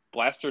the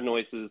blaster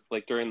noises,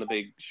 like during the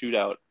big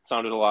shootout,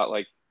 sounded a lot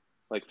like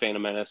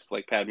Phantom Menace,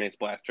 like Padme's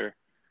blaster.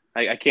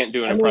 I can't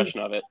do an impression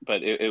of it,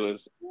 but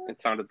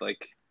it sounded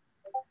like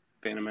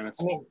Phantom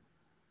Menace. I mean,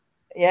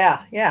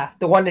 yeah,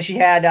 the one that she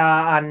had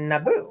on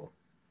Naboo.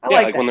 I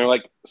like when they're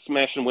like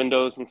smashing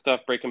windows and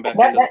stuff, breaking back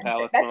into the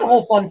palace. That's a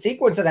whole fun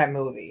sequence of that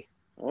movie.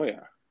 Oh yeah.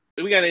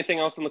 Do we got anything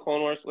else in the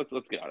Clone Wars? Let's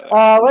get out of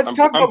there. Let's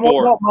talk about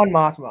Mon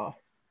Mothma.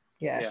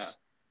 Yes.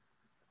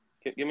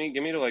 Yeah. Give me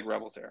to like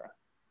Rebels era,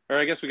 or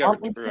I guess we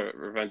got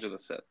Revenge of the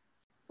Sith.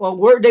 Well,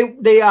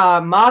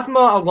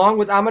 Mothma, along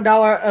with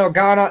Amidala,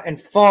 Organa, and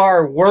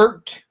Farr,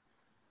 worked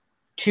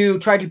to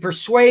try to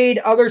persuade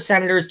other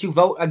senators to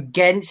vote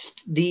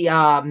against the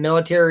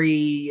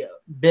military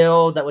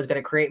bill that was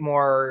going to create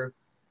more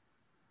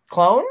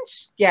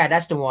clones. Yeah,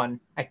 that's the one.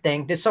 I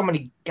think there's so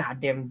many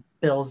goddamn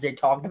bills they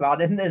talked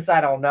about in this.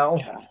 I don't know.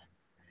 Yeah.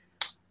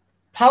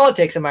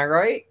 Politics, am I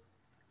right?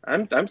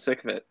 I'm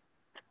sick of it.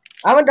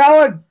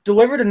 Amidala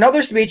delivered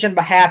another speech on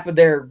behalf of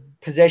their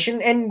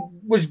position and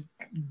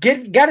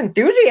got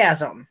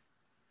enthusiasm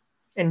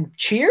and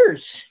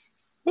cheers.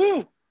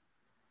 Woo.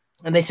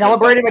 And they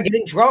celebrated by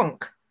getting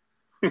drunk.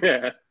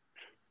 Yeah.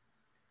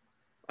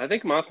 I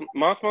think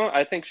Mothma,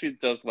 I think she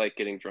does like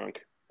getting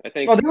drunk. I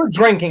think. Oh, they were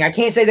drinking. I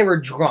can't say they were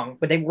drunk,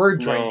 but they were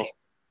drinking. No,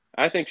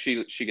 I think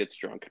she gets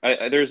drunk.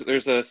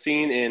 There's a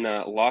scene in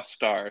Lost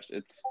Stars.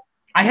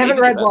 I haven't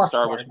read Lost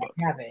Stars. I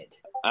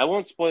haven't. I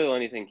won't spoil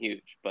anything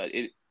huge, but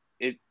it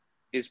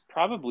is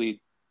probably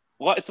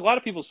it's a lot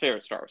of people's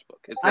favorite Star Wars book.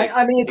 It's like,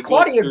 it's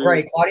Claudia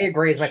Gray. Claudia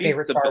Gray is my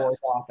favorite Star Wars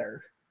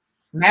author.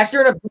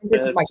 Master and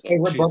Apprentice is my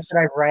favorite book that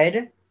I've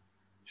read.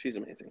 She's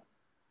amazing.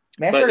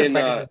 Master and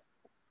Apprentice.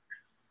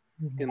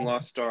 In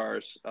Lost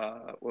Stars,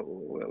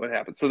 what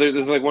happened? So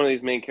there's like one of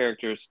these main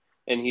characters,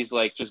 and he's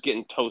like just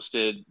getting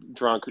toasted,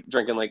 drunk,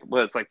 drinking like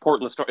it's like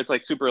port in the store. It's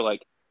like super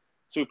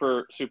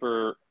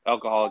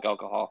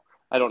alcohol.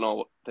 I don't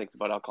know things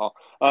about alcohol.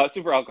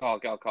 Super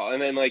alcoholic alcohol, and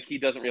then like he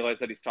doesn't realize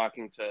that he's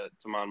talking to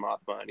Mon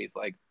Mothma, and he's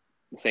like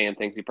saying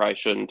things he probably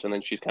shouldn't, and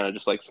then she's kind of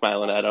just like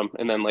smiling at him,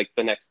 and then like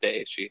the next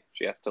day she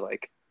has to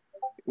like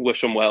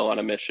wish him well on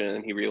a mission,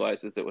 and he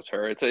realizes it was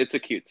her. It's a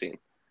cute scene.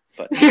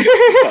 But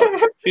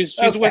she's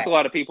okay. With a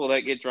lot of people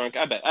that get drunk.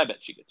 I bet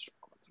she gets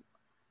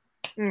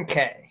drunk.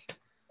 Okay.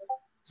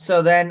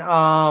 So then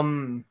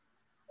Mothma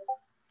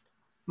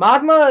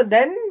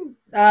then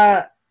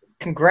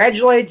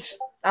congratulates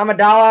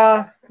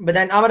Amidala, but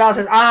then Amidala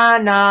says,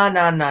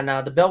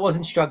 no. The bill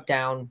wasn't struck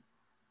down.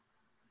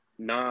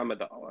 Nah,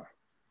 Amidala.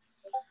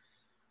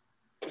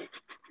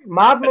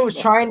 Mothma was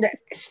trying to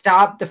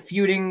stop the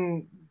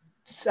feuding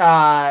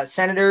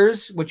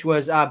senators, which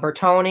was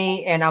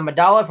Bertoni and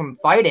Amidala, from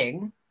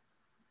fighting.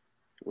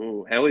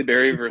 Ooh, Halle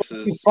Berry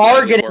versus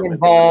Farr getting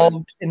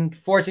involved in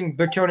forcing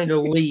Bertoni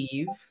to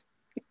leave.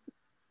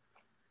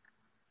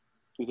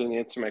 You didn't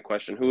answer my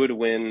question. Who would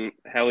win,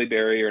 Halle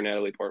Berry or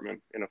Natalie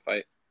Portman in a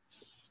fight?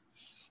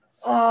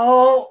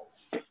 Oh,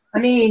 I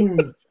mean,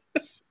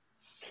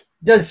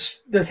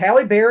 does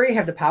Halle Berry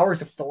have the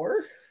powers of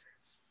Thor?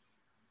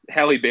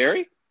 Halle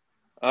Berry?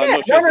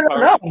 No.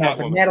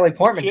 But Natalie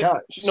Portman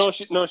does. She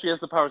has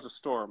the powers of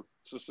Storm.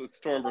 So it's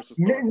Storm versus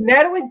Thor.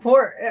 Natalie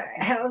Portman.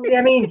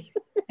 Natalie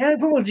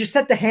Portman would just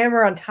set the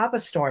hammer on top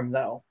of Storm,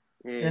 though,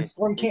 and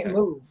Storm can't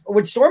move.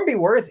 Would Storm be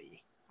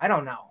worthy? I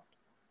don't know.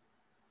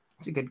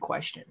 It's a good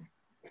question.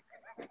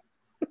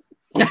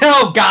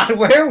 Oh God,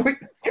 where are we?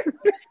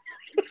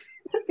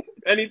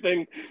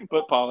 Anything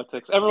but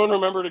politics. Everyone,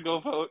 remember to go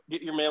vote.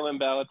 Get your mail-in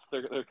ballots.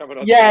 They're coming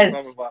up.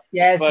 Yes, blah, blah, blah.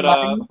 Yes.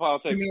 But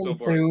politics is so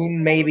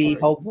soon, maybe,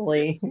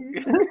 hopefully.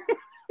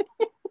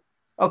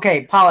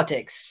 Okay,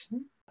 politics.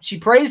 She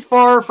praised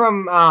Farr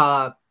from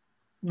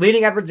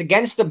leading efforts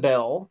against the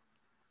bill,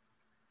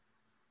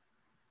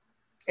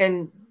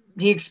 and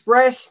he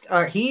expressed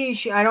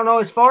she, I don't know,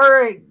 as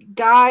Farr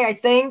guy, I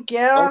think,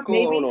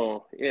 maybe.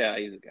 No. Yeah,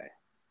 he's a guy.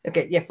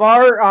 Okay, yeah,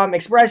 Farr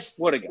expressed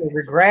what a guy.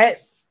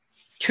 Regret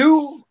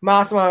to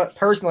Mothma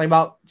personally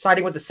about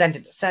siding with the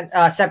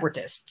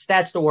separatists.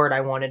 That's the word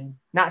I wanted,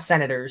 not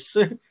senators.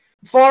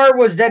 Farr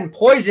was then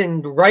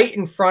poisoned right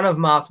in front of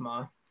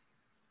Mothma,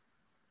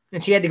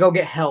 and she had to go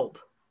get help.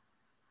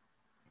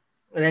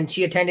 And then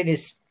she attended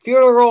his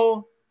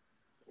funeral.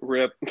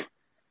 Rip.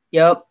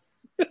 Yep.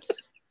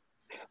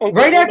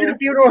 Right after the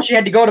funeral, she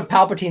had to go to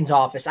Palpatine's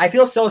office. I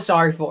feel so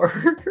sorry for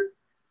her.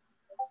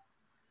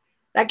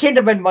 That kid would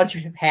have been much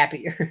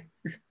happier.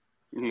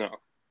 No.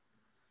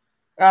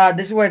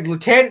 This is when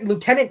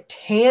Lieutenant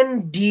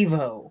Tan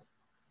Devo.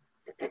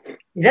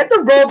 Is that the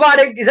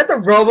robotic? Is that the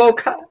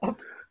RoboCop?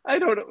 I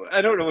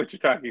don't know what you're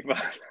talking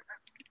about.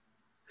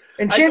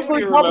 In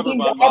Chancellor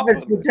Palpatine's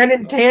office,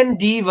 Lieutenant Tan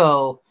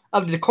Devo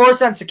of the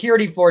Coruscant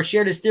Security Force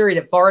shared his theory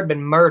that Farr had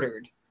been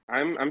murdered.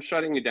 I'm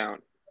shutting you down.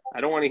 I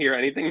don't want to hear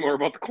anything more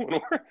about the Clone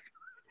Wars.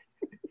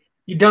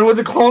 You done with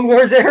the Clone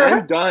Wars era?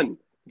 I'm done.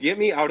 Get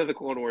me out of the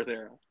Clone Wars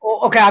era.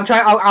 Okay, I'm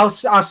trying. I'll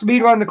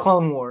speed run the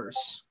Clone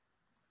Wars.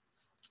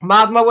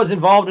 Mothma was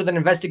involved with an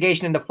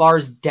investigation into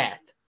Farr's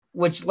death,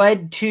 which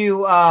led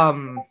to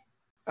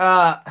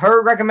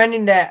her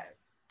recommending that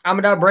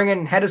Amidala bring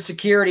in head of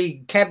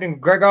security Captain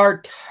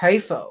Gregor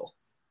Typho,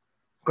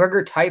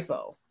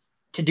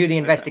 to do the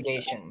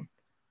investigation.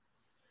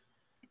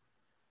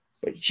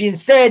 But she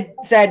instead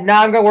said, "No,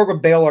 I'm going to work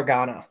with Bail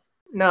Organa."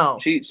 No,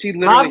 she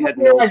literally had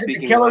no realized that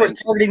the killer lines. was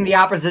targeting the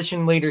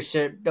opposition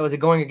leadership that was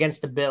going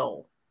against the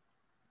bill.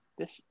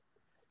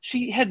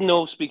 She had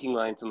no speaking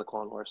lines in the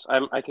Clone Wars.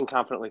 I can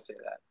confidently say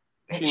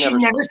that. She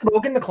never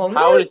spoke in the Clone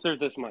Wars? How is there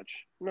this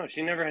much? No,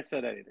 she never had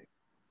said anything.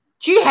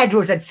 She had to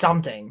have said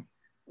something.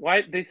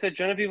 Why? They said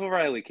Genevieve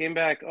O'Reilly came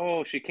back.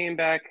 Oh, she came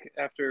back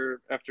after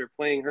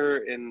playing her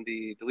in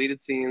the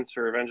deleted scenes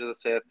for Revenge of the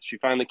Sith. She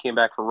finally came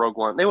back for Rogue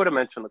One. They would have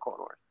mentioned the Clone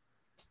Wars.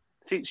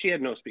 She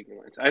had no speaking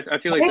lines. I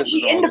feel like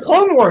she's in the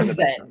Clone Wars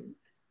then.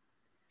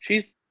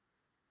 She's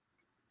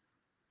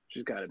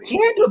got to be. She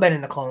had to have been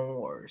in the Clone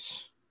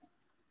Wars.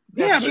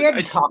 Yeah, she had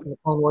to talk in the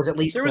Clone Wars at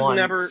least once. There was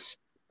never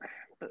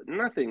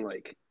nothing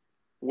like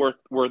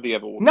worthy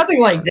of a woman. Nothing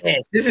like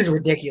this. This is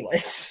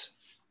ridiculous.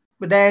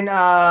 But then,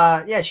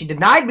 she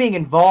denied being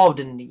involved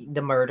in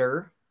the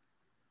murder.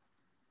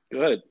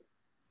 Good.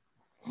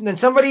 And then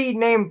somebody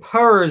named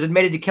Purs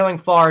admitted to killing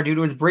Farr due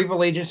to his brief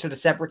allegiance to the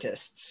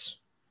Separatists.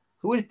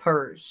 Who is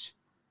Purs?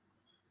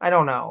 I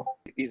don't know.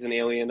 He's an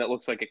alien that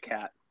looks like a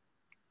cat.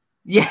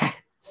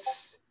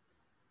 Yes.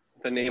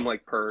 The name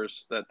like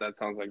Purs. That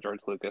sounds like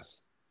George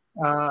Lucas.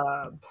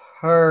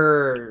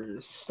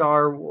 Purs.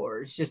 Star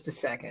Wars. Just a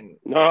second.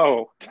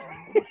 No.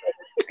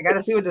 I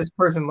gotta see what this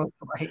person looks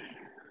like.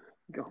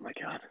 Oh my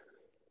god.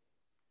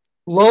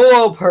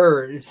 Lolo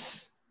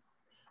Purs.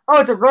 Oh,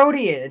 it's a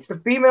Rhodian. It's the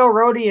female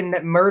Rhodian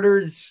that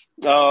murders.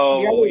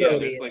 Oh, yeah.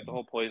 It's like the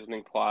whole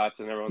poisoning plot,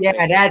 and everyone. Yeah,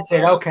 that's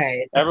it.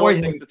 Okay, it's everyone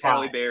thinks it's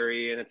Halle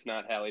Berry, and it's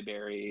not Halle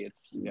Berry.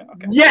 It's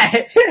okay.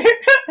 Yeah.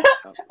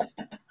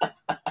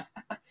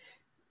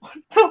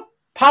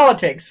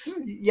 Politics.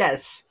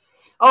 Yes.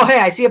 Oh, hey,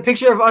 I see a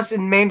picture of us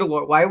in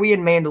Mandalore. Why are we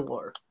in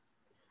Mandalore?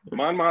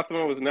 Mon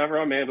Mothma was never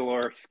on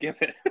Mandalore.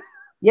 Skip it.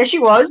 Yes, she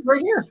was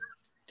right here.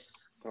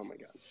 Oh my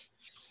god.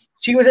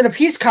 She was in a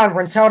peace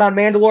conference held on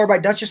Mandalore by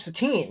Duchess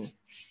Satine.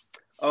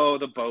 Oh,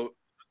 the boat.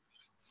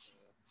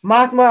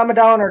 Mothma,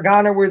 Amidala, and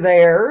Organa were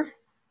there.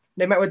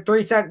 They met with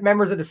 3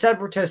 members of the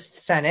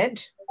Separatist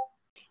Senate.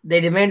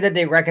 They demanded that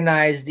they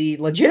recognize the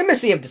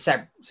legitimacy of the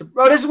Separatist.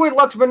 Oh, this is where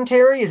Lux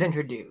Bonteri is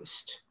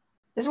introduced.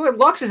 This is where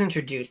Lux is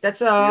introduced. That's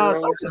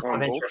something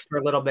of interest for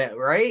a little bit,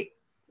 right?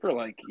 For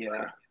like,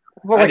 yeah.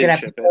 For like an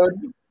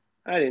episode.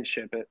 I didn't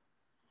ship it.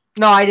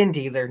 No, I didn't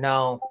either.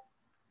 No.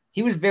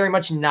 He was very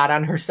much not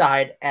on her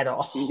side at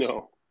all.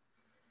 No.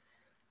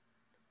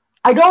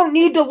 I don't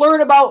need to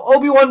learn about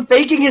Obi-Wan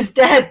faking his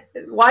death.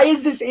 Why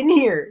is this in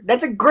here?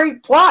 That's a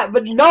great plot,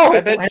 but no. I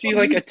bet she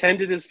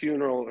attended his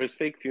funeral, or his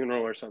fake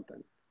funeral or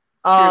something.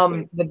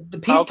 The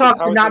peace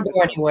talks did not go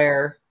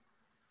anywhere.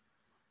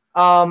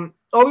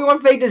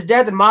 Obi-Wan faked his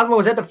death and Mothma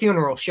was at the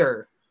funeral,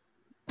 sure.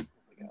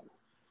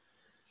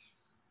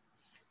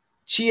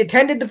 She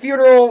attended the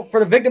funeral for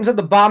the victims of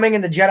the bombing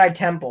in the Jedi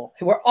Temple.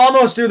 We're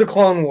almost through the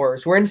Clone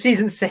Wars. We're in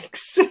season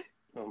 6.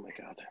 Oh my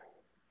god!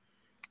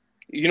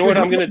 You know what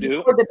I'm gonna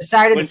do? That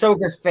decided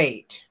Ahsoka's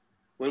fate.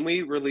 When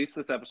we release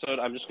this episode,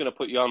 I'm just gonna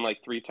put you on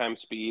like 3x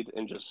speed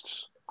and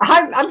just.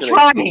 I'm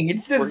trying.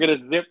 It's just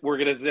we're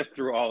gonna zip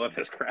through all of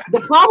this crap.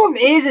 The problem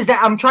is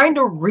that I'm trying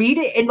to read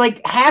it and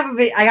like half of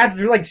it I have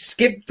to like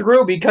skip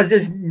through because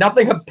there's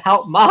nothing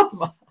about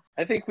Mothma.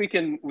 I think we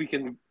can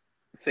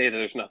say that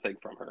there's nothing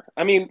from her.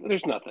 I mean,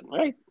 there's nothing,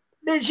 right?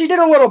 She did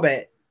a little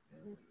bit.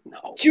 No.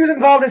 She was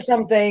involved in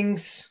some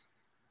things,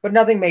 but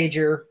nothing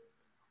major.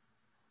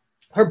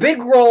 Her big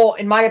role,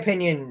 in my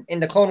opinion, in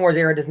the Clone Wars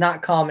era does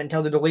not come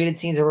until the deleted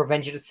scenes of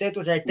Revenge of the Sith,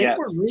 which I think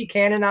were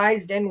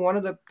recanonized in one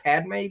of the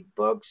Padme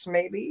books,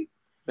 maybe.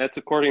 That's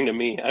according to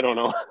me. I don't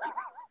know.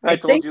 I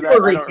told you that.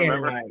 Were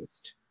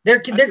recanonized. They're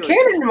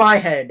canon in my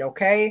head,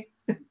 okay?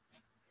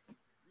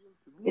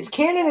 It's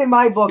canon in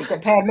my books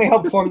that Padme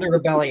helped form the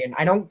rebellion.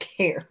 I don't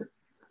care.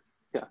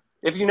 Yeah.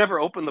 If you never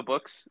open the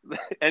books,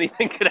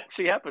 anything could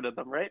actually happen to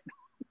them, right?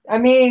 I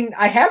mean,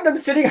 I have them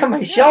sitting on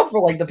my shelf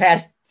for like the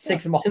past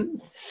 6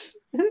 months.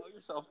 Tell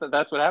yourself that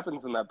that's what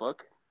happens in that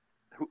book.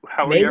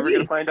 How are you ever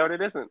going to find out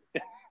it isn't?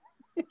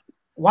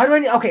 Why do I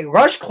need... Okay,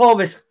 Rush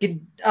Clovis...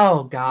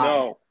 Oh, God.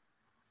 No.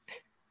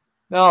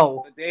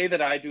 No. The day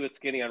that I do a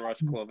skinny on Rush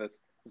Clovis,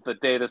 It's the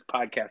day this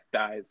podcast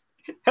dies.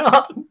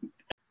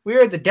 We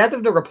are at the death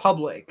of the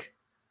Republic.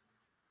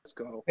 Let's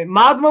go. And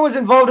Mothma was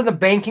involved in the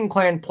banking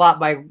clan plot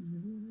by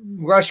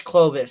Rush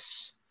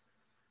Clovis.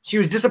 She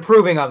was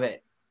disapproving of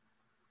it.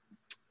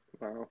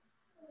 Wow.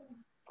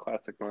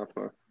 Classic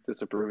Mothma.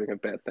 Disapproving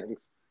of bad things.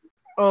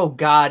 Oh,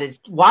 God.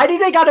 Why do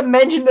they got to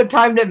mention the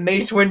time that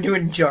Mace Windu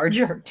and Jar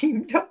Jar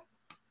teamed up?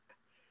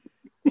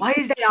 Why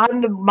is that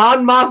on the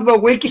Mon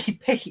Mothma wiki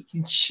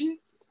page?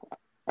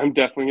 I'm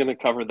definitely going to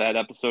cover that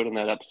episode and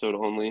that episode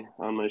only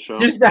on my show.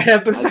 Just that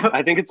episode.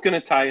 I think it's going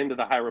to tie into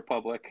the High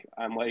Republic.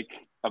 I'm like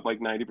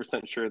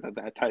 90% sure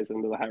that ties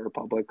into the High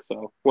Republic.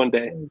 So one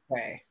day.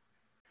 Okay.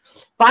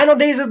 Final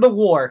days of the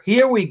war.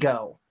 Here we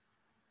go.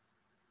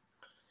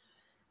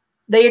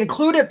 They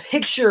include a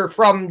picture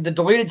from the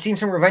deleted scenes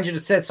from Revenge of the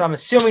Sith, so I'm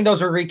assuming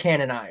those are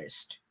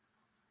recanonized.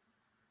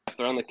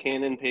 They're on the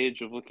canon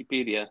page of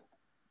Wikipedia.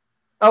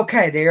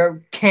 Okay, they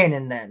are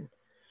canon then.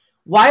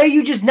 Why are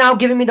you just now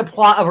giving me the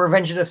plot of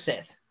Revenge of the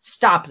Sith?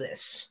 Stop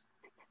this.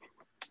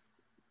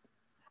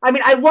 I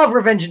mean, I love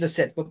Revenge of the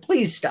Sith, but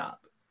please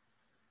stop.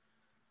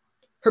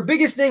 Her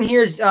biggest thing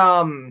here is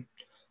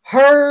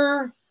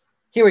her...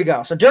 Here we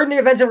go. So during the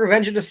events of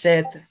Revenge of the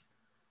Sith,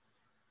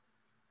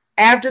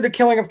 after the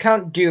killing of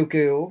Count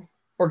Dooku,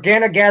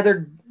 Organa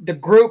gathered the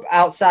group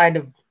outside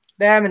of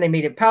them, and they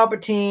meet at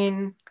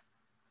Palpatine.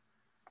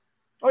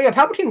 Oh yeah,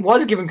 Palpatine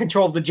was given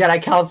control of the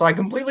Jedi Council. I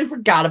completely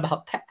forgot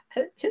about that.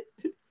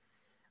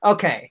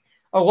 Okay.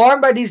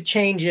 Alarmed by these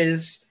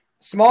changes,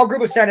 small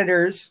group of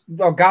senators,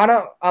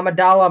 Organa,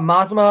 Amidala,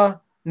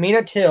 Mothma,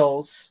 Mina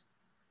Tills.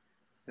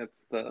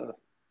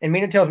 And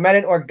Mina Tills met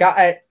at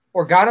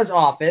Organa's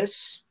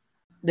office.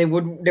 They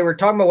were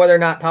talking about whether or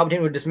not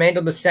Palpatine would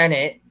dismantle the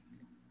Senate.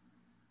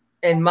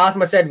 And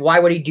Mothma said, why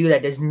would he do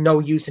that? There's no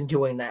use in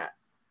doing that.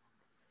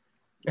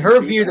 In her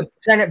view, the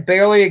Senate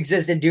barely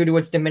existed due to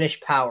its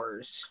diminished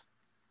powers.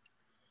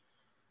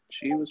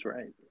 She was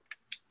right.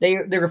 They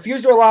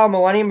refused to allow a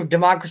millennium of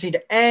democracy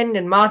to end,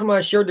 and Mothma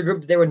assured the group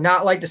that they would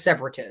not like the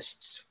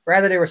separatists.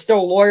 Rather, they were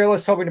still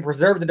loyalists, hoping to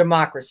preserve the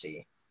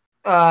democracy.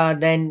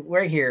 Then,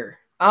 we're here.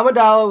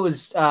 Amidala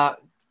was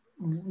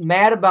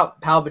mad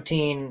about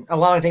Palpatine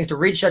allowing things to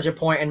reach such a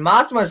point, and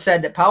Mothma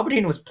said that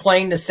Palpatine was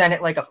playing the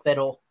Senate like a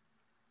fiddle.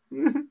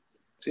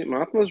 See,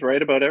 Mothma's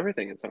right about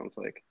everything, it sounds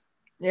like.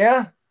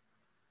 Yeah.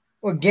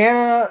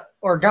 Organa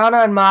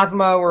and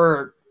Mothma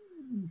were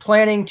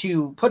planning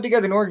to put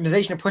together an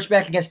organization to push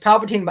back against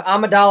Palpatine, but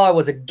Amidala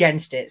was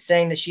against it,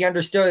 saying that she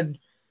understood.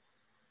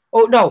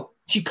 Oh, no.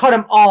 She cut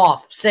him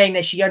off, saying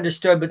that she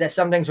understood, but that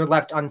some things were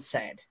left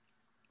unsaid.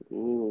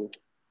 Ooh.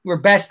 Were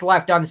best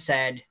left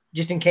unsaid,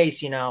 just in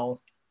case,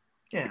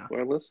 Yeah.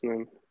 We're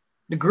listening.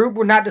 The group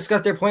would not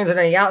discuss their plans with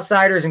any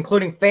outsiders,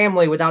 including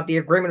family, without the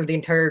agreement of the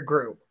entire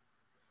group.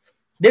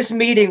 This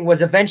meeting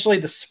was eventually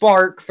the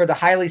spark for the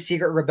highly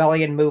secret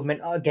rebellion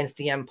movement against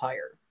the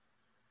Empire.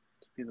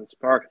 Be the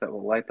spark that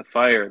will light the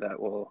fire, that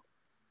will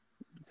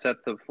set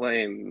the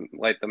flame,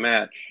 light the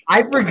match.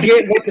 I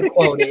forget what the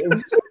quote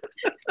is.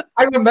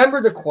 I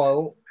remember the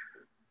quote.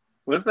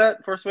 Was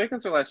that Force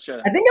Awakens or Last Jedi?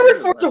 I think it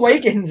was Force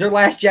Awakens or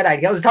Last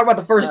Jedi. I was talking about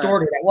the First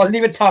Order. That wasn't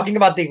even talking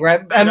about the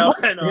I know.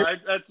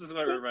 That's just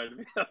what it reminded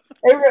me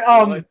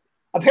of.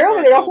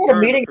 Apparently, they also had a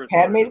meeting at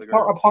Padme's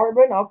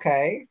apartment.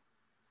 Okay.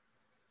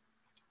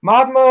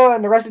 Mothma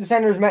and the rest of the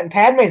senators met in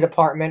Padme's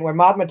apartment, where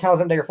Mothma tells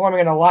them they are forming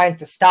an alliance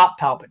to stop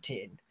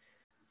Palpatine.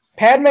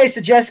 Padme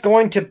suggests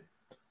going to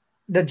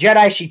the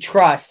Jedi she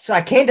trusts. I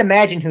can't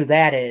imagine who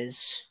that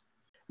is.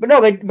 But no,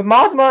 but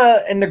Mothma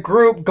and the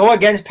group go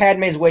against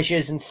Padme's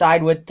wishes and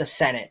side with the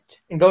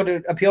Senate and go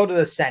to appeal to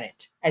the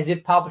Senate, as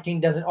if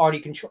Palpatine doesn't already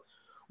control.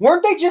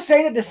 Weren't they just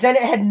saying that the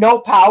Senate had no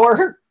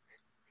power?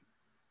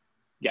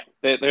 Yeah,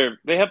 they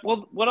have.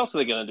 Well, what else are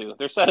they gonna do?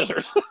 They're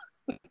senators.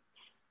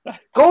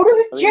 Go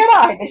to the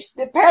Jedi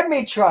that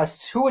Padme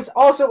trusts, who was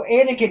also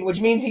Anakin, which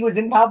means he was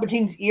in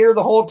Palpatine's ear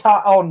the whole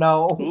time. Oh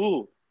no!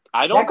 Ooh,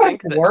 I don't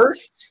think that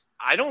worse.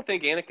 I don't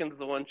think Anakin's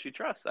the one she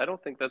trusts. I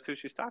don't think that's who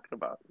she's talking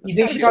about. You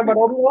think she's talking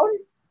about Obi-Wan?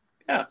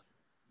 Yeah.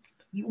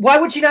 Why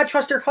would she not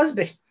trust her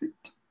husband?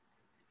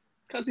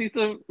 Because he's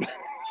a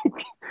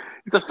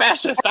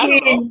fascist. I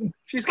don't know.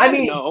 She's got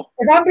to know.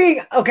 If I'm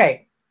being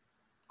okay,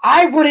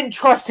 I wouldn't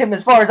trust him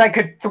as far as I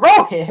could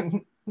throw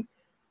him.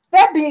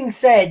 That being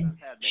said,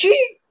 she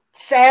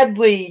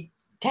sadly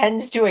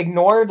tends to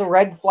ignore the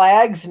red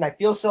flags, and I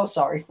feel so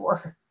sorry for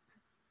her.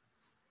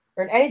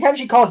 And anytime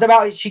she calls them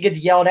out, she gets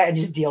yelled at and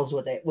just deals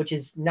with it, which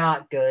is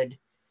not good.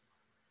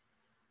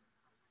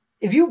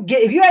 If you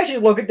actually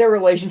look at their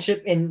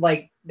relationship in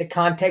like the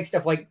context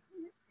of like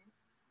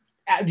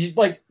just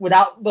like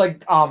without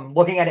like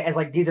looking at it as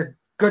like these are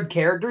good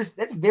characters,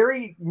 that's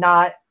very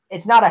not.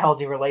 It's not a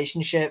healthy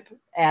relationship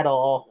at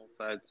all. Both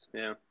sides,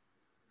 yeah.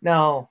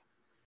 No.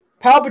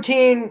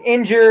 Palpatine,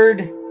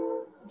 injured,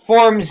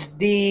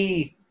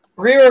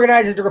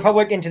 reorganizes the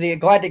Republic into the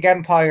Galactic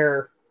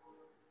Empire,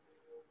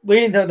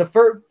 leading to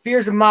the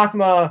fears of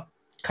Mothma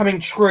coming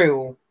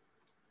true,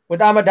 with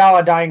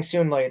Amidala dying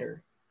soon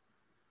later.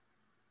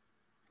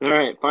 All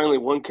right, finally,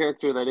 one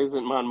character that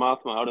isn't Mon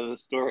Mothma out of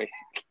this story.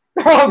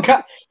 Oh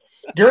God!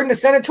 During the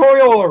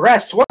senatorial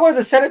arrests, what were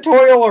the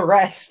senatorial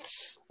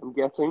arrests? I'm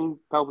guessing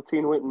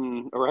Palpatine went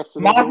and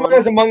arrested Mothma everyone.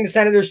 was among the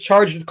senators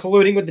charged with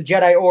colluding with the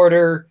Jedi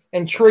Order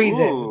and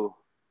treason. Ooh.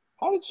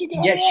 How did she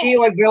get Yet out of she, that?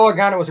 like Bail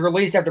Organa, was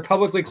released after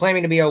publicly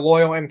claiming to be a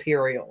loyal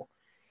Imperial.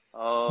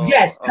 Oh,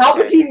 Yes, okay.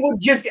 Palpatine would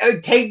just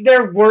take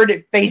their word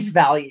at face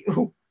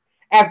value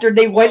after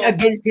they went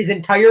against his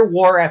entire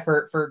war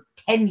effort for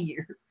 10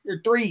 years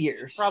or 3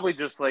 years. Probably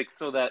just like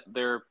so that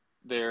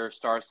their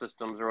star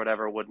systems or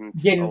whatever wouldn't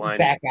Didn't align.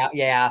 back out,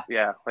 yeah.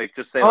 Yeah, like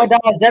just say Oh, like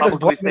Donald's death was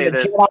publicly blaming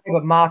say the this. Jedi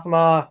with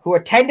Mothma, who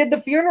attended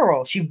the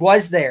funeral. She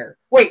was there.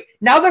 Wait,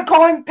 now they're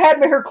calling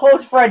Padme her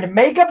close friend.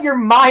 Make up your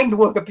mind,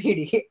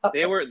 Wikipedia.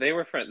 They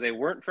were friends. They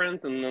weren't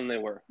friends, and then they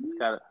were. It's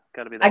gotta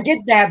be that. I get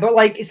that, but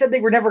like it said they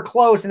were never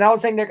close, and now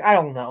it's saying they're. I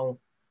don't know.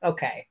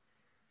 Okay.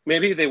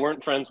 Maybe they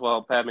weren't friends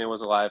while Padme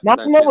was alive.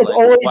 Mothma was like,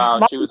 always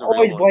wow, she was a real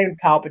always one. blamed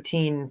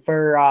Palpatine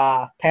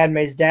for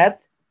Padme's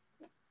death.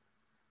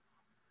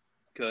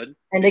 Good.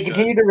 And they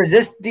continue to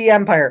resist the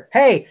Empire.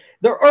 Hey,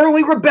 the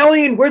early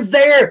rebellion, we're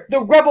there.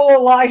 The Rebel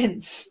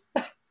Alliance.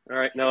 All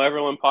right, now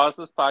everyone pause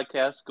this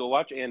podcast, go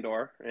watch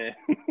Andor, and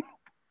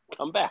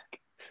come back.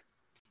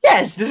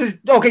 Yes, this is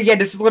okay. Yeah,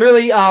 this is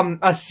literally a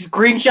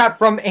screenshot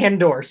from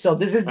Andor. So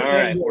this is the all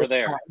right. Andor We're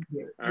there. All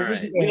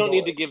right. We don't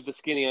need to give the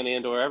skinny on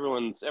Andor.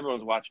 Everyone's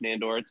watching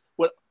Andor.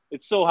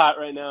 It's so hot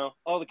right now.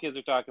 All the kids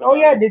are talking about. Oh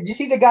yeah, it. did you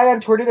see the guy on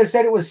Twitter that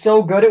said it was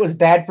so good it was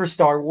bad for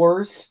Star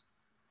Wars?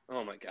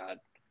 Oh my God,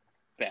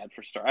 bad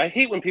for Star. I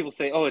hate when people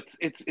say, "Oh,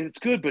 it's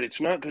good, but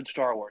it's not good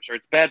Star Wars," or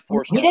 "It's bad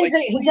for Star." He didn't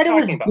say. He said it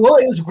was good.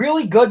 It was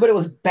really good, but it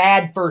was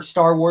bad for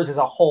Star Wars as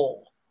a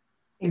whole.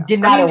 It did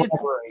not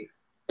elaborate.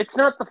 It's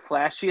not the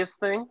flashiest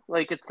thing.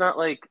 Like, it's not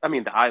like, I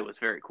mean, the eye was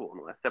very cool in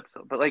the last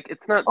episode, but like,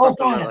 it's not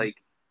something that like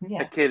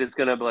a kid is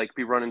gonna like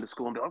be running to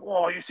school and be like,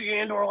 "Oh, you see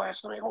Andor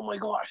last night? Oh my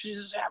gosh, this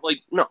is like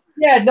no."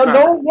 Yeah,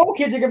 no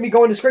kids are gonna be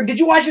going to scream. Did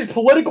you watch this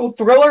political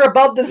thriller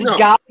about this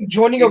guy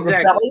joining a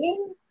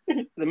rebellion?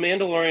 The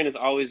Mandalorian is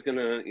always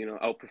gonna,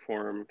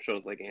 outperform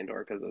shows like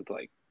Andor because it's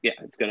like,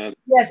 it's gonna.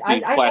 Yes,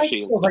 I like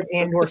shows like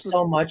Andor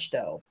so much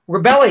though.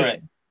 Rebellion.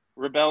 Right.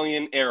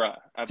 Rebellion era.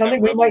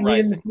 Something we might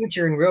need in the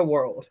future in real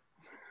world.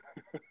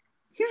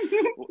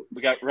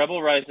 We got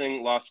Rebel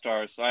Rising, Lost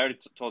Stars. So I already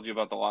told you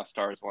about the Lost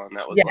Stars one.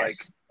 That was like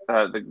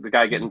the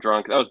guy getting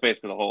drunk. That was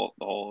basically the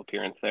whole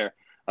appearance there.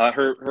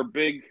 Her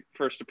big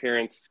first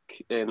appearance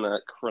in the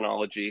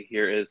chronology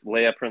here is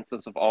Leia,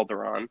 Princess of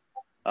Alderaan.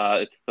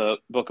 It's the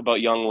book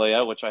about young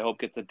Leia, which I hope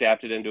gets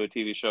adapted into a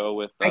TV show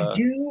with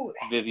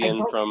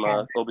Vivian from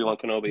Obi-Wan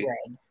Kenobi.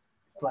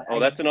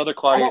 That's another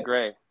Claudia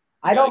Gray.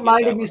 I don't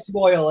mind if you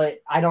spoil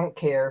it. I don't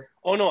care.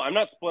 Oh no, I'm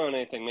not spoiling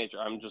anything major.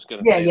 I'm just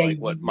gonna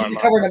what Mon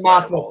Mothma covered the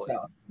Mothma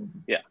stuff.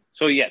 Yeah.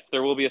 So yes,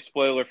 there will be a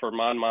spoiler for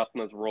Mon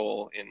Mothma's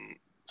role in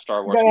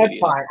Star Wars. No, that's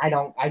fine.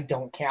 I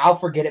don't care. I'll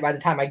forget it by the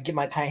time I get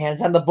my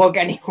hands on the book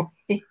anyway.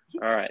 All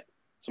right.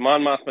 So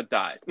Mon Mothma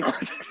dies.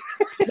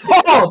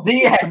 Oh,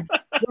 the end.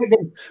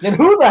 Then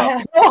who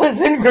the hell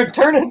is in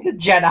Return of the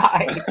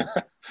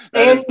Jedi?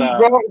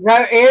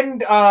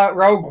 and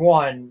Rogue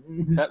One.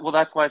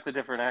 That's why it's a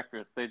different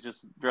actress. They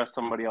just dressed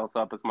somebody else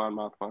up as Mon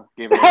Mothma.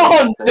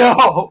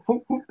 No.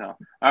 All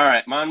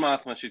right, Mon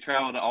Mothma. She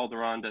traveled to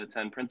Alderaan to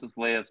attend Princess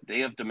Leia's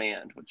Day of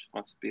Demand, which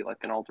must be like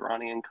an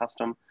Alderaanian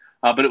custom.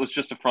 But it was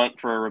just a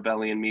front for a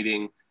rebellion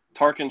meeting.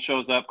 Tarkin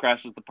shows up,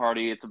 crashes the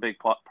party. It's a big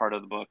part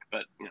of the book,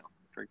 but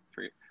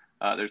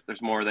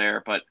there's more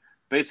there. But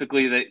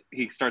basically,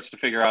 he starts to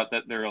figure out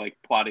that they're like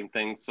plotting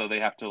things, so they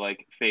have to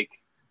like fake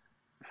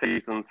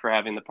reasons for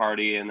having the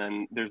party, and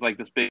then there's like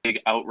this big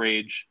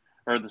outrage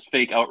or this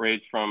fake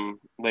outrage from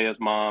Leia's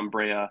mom,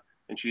 Brea,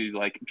 and she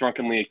like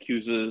drunkenly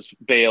accuses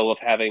Bail of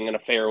having an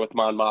affair with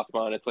Mon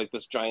Mothma, and it's like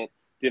this giant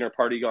dinner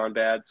party gone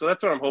bad. So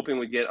that's what I'm hoping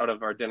we get out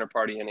of our dinner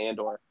party in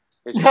Andor.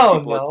 Is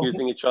people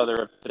accusing each other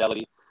of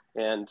fidelity,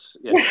 and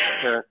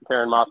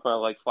Perrin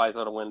Mothma like flies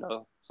out a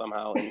window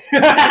somehow and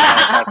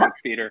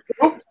Peter.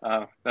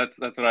 That's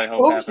what I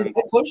hope happens.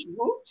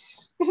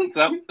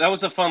 So that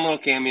was a fun little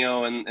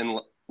cameo in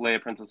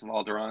Leia, Princess of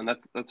Alderaan.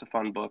 That's a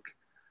fun book.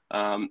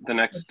 The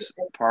next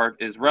part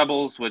is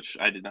Rebels, which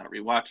I did not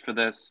rewatch for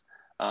this.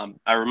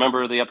 I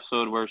remember the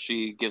episode where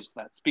she gives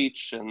that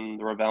speech and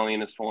the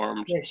rebellion is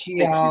formed.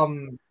 Yeah, I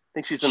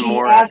think she's in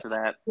more after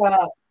that.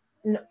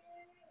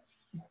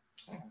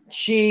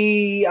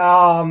 She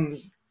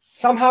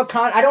somehow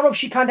I don't know if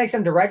she contacts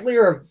them directly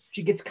or if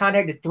she gets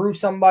contacted through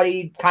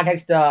somebody,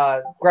 contacts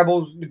the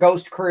Rebels, the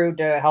Ghost crew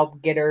to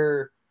help get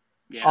her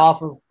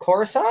off of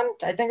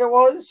Coruscant, I think it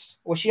was.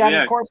 Was she on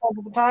Coruscant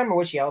at the time or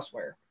was she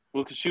elsewhere?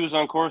 Well, because she was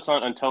on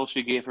Coruscant until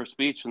she gave her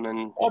speech, and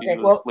then she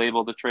was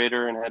labeled a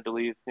traitor and had to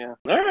leave. Yeah.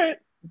 All right.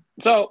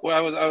 So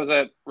I was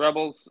at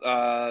Rebels.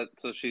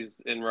 So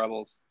she's in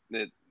Rebels.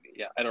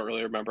 I don't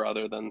really remember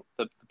other than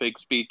the big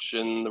speech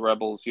and the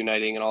Rebels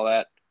uniting and all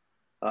that.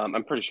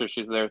 I'm pretty sure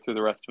she's there through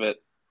the rest of it,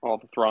 all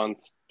the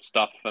Thrawn's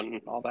stuff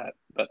and all that.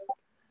 But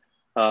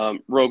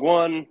Rogue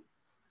One,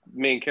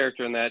 main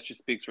character in that, she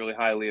speaks really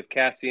highly of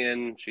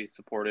Cassian. She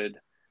supported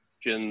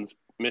Jin's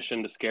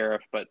mission to Scarif,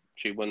 but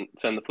she wouldn't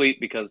send the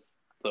fleet because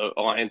the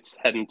Alliance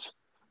hadn't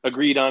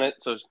agreed on it,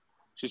 so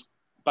she's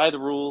by the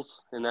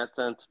rules in that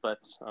sense. But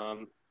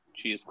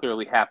she is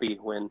clearly happy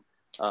when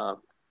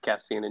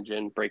Cassian and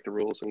Jyn break the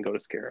rules and go to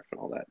Scarif and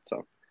all that. So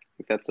I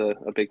think that's a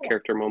big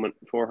character moment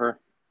for her.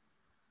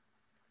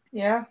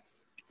 Yeah.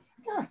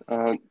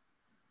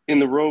 In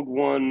the Rogue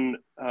One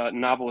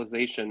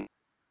novelization,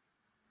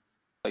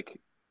 like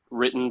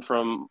written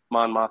from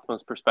Mon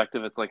Mothma's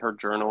perspective, it's like her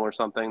journal or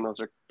something. Those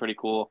are pretty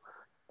cool.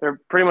 They're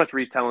pretty much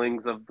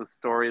retellings of the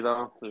story,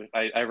 though.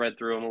 I read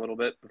through them a little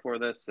bit before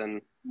this,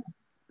 and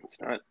it's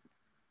not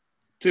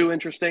too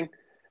interesting.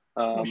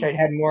 I wish I'd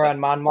had more on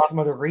Mon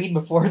Mothma to read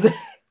before this.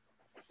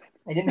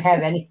 I didn't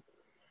have any.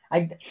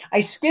 I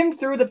skimmed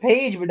through the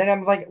page, but then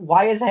I'm like,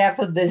 why is half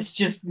of this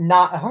just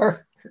not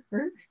her?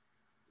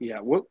 Yeah,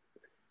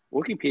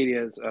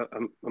 Wikipedia is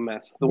a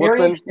mess. The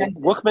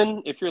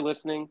Wookman, if you're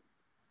listening,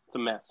 it's a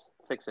mess.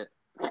 Fix it.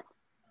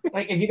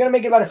 Like, if you're going to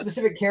make it about a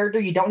specific character,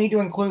 you don't need to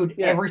include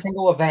every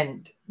single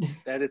event.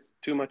 That is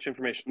too much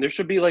information. There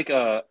should be like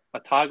a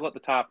toggle at the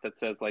top that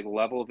says like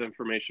level of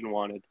information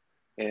wanted.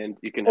 And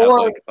you can have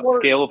like a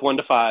scale of 1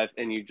 to 5,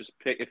 and you just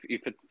pick,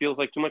 if it feels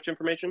like too much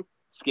information,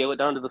 scale it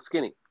down to the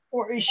skinny.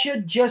 Or it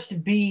should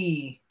just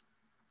be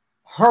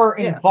her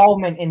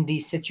involvement in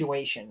these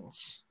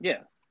situations. Yeah.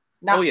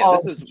 Not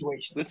all the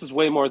situations. This is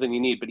way more than you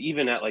need, but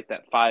even at like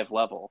that 5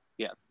 level,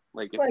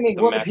 like I mean,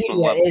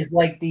 Wikipedia is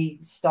like the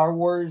Star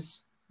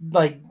Wars,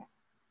 like,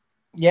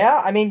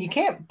 yeah. I mean, you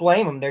can't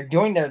blame them. They're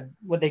doing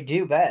what they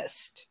do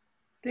best.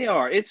 They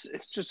are. It's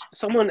just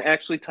someone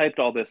actually typed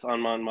all this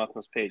on Mon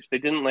Mothma's page. They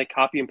didn't like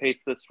copy and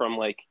paste this from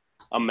like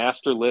a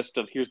master list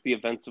of here's the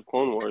events of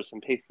Clone Wars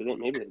and pasted it.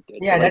 Maybe they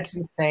did. Yeah, that's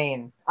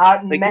insane.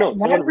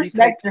 Mad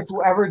respect to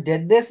whoever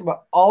did this,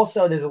 but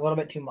also there's a little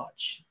bit too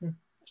much.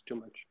 It's too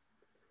much.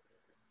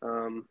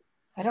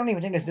 I don't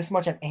even think there's this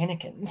much on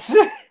Anakin's.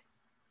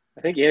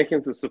 I think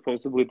Anakin's is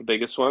supposedly the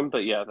biggest one,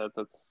 but yeah,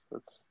 that's.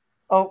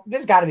 Oh,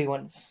 there's got to be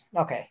one.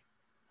 Okay.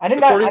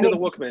 According to the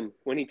Wookman,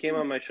 when he came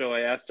on my show,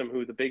 I asked him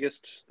who the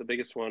biggest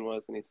one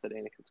was, and he said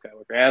Anakin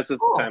Skywalker as of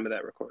the time of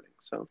that recording.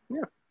 So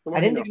yeah, I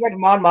didn't expect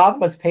Mon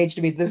Mothma's page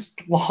to be this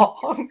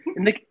long.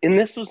 And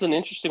this was an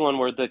interesting one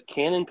where the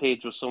canon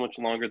page was so much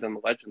longer than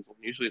the Legends one.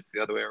 Usually it's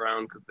the other way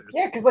around because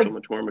there's so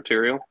much more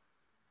material.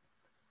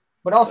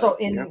 But also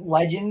in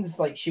Legends,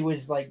 like she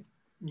was like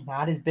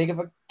not as big of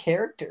a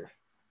character.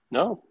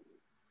 No.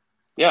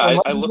 Yeah,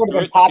 I looked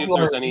through it to see if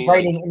there's any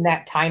writing in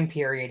that time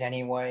period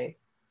anyway.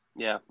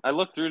 Yeah, I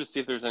looked through to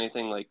see if there's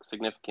anything like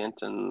significant,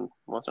 and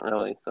wasn't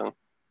really. So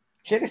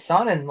she had a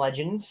son in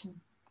Legends.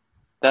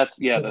 That's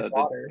the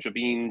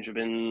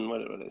Jabin. What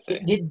did I say?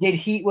 Did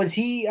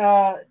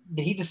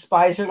he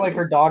despise her like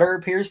her daughter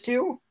appears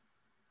to?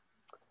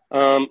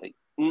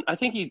 I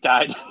think he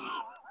died.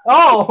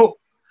 Oh,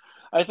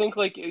 I think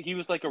like he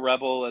was like a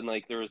rebel, and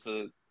like there was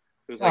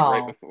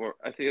right before.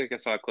 I think like I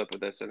saw a clip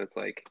of this, and it's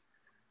like.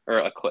 Or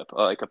a clip,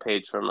 like a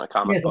page from a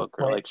comic book,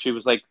 or like she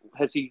was like,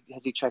 "Has he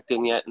checked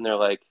in yet?" And they're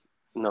like,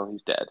 "No,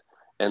 he's dead."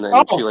 And then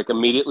she like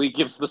immediately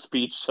gives the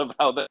speech of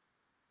how the.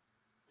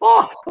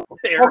 Oh,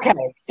 okay,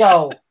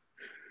 so.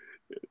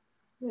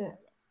 Yeah.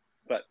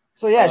 But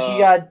she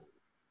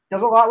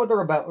does a lot with the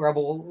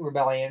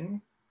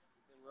rebellion.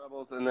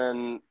 Rebels, and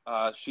then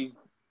she's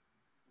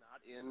not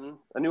in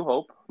A New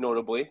Hope,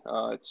 notably.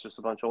 It's just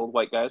a bunch of old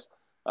white guys.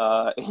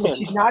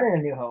 She's not in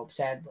A New Hope,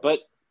 sadly. But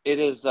it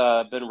has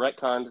been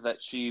retconned that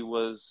she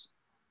was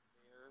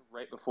there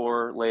right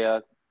before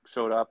Leia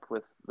showed up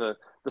with the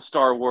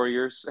Star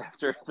Warriors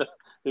after the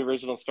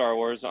original Star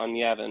Wars on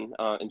Yavin,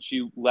 and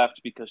she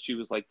left because she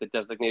was like the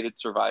designated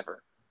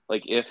survivor.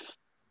 Like if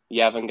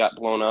Yavin got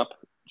blown up,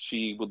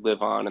 she would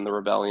live on, and the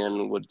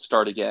rebellion would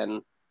start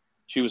again.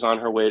 She was on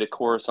her way to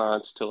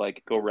Coruscant to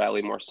like go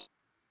rally more.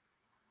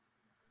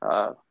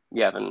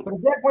 Yavin. But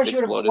at that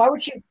point, why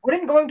would she?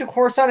 Wouldn't going to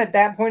Coruscant at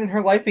that point in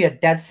her life be a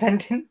death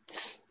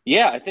sentence?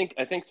 Yeah, I think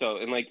so.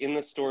 And like in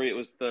the story, it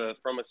was the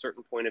From a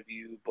Certain Point of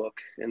View book,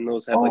 and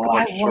those have like a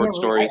bunch of short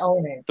stories.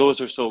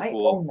 Those are so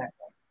cool.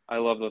 I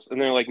love those, and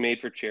they're like made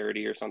for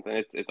charity or something.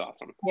 It's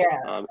awesome.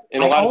 Yeah,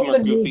 and a lot of them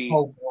are goofy. A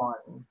lot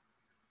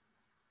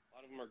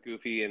of them are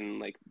goofy and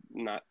like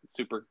not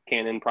super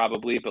canon,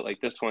 probably, but like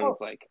this one's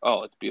like,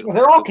 it's beautiful.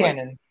 They're all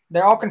canon. Like,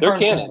 they're all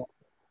confirmed. They're canon.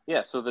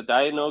 Yeah, so the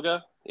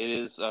Dianoga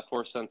is a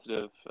force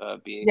sensitive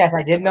being. Yes,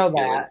 I did know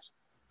that.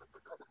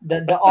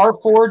 The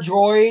R4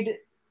 droid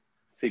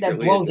that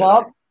blows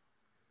up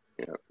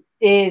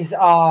is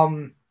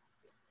the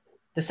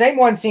same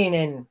one seen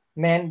in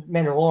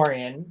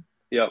Mandalorian.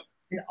 Yep.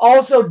 And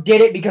also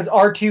did it because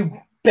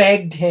R2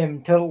 begged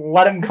him to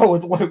let him go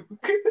with Luke.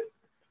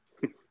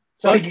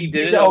 So he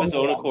did it of his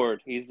own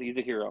accord. He's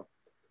a hero.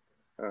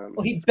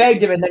 Well, he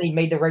begged him, and then he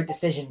made the right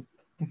decision.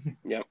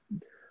 Yep.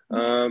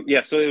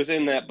 So it was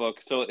in that book.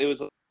 So it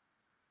was an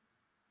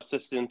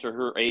assistant or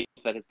her aide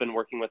that has been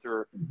working with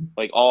her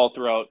like all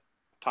throughout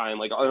time,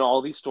 like in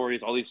all these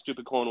stories, all these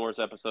stupid Clone Wars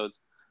episodes.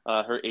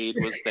 Her aide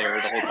was there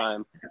the whole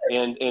time,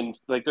 and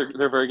like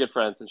they're very good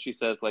friends. And she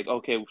says like,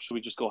 okay, should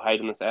we just go hide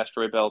in this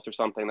asteroid belt or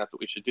something? That's what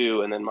we should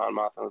do. And then Mon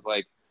Mothma was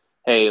like,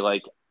 hey,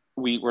 like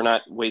we're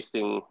not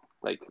wasting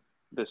like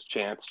this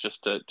chance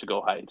just to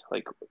go hide.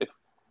 Like if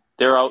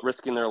they're out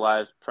risking their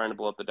lives trying to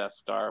blow up the Death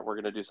Star, we're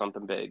gonna do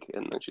something big.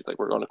 And then she's like,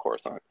 we're going to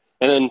Coruscant.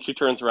 And then she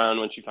turns around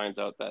when she finds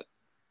out that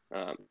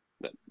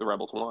that the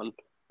rebels won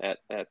at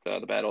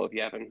the Battle of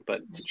Yavin.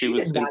 But she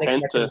was did not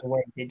intent expect to. them to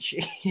win, did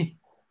she?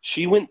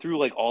 She went through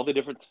like all the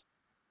different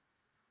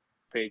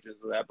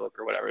pages of that book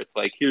or whatever. It's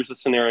like, here's a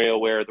scenario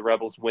where the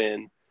rebels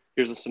win.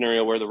 Here's a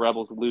scenario where the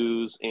rebels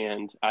lose,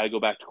 and I go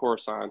back to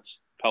Coruscant.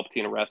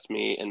 Palpatine arrests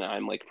me, and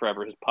I'm like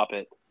forever his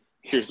puppet.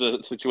 Here's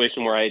a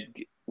situation where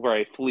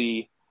I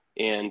flee,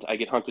 and I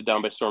get hunted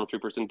down by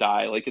stormtroopers and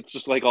die. Like it's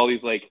just like all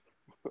these like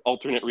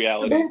alternate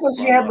realities. So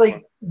basically, she had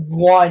like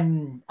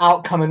one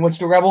outcome in which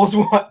the rebels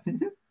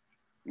won.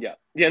 Yeah.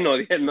 No.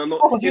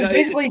 Also, she was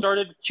basically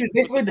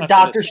the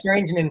Doctor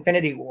Strange in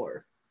Infinity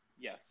War.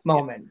 Yes.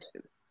 Moment.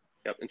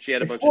 Yep. And she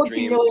had a bunch of 14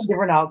 dreams. million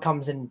different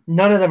outcomes, and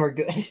none of them are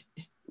good.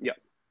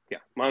 Yeah.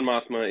 Mon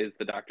Mothma is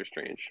the Doctor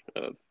Strange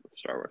of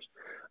Star Wars.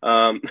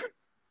 I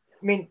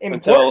mean,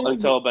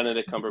 until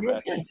Benedict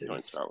Cumberbatch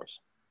joined Star Wars.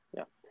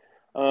 Yeah.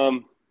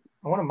 I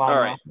want a Mon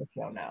Mothma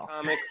show now.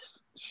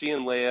 Comics. She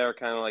and Leia are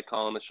kind of like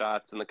calling the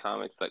shots in the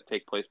comics that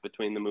take place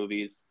between the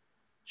movies.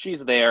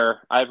 She's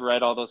there. I've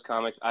read all those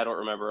comics. I don't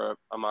remember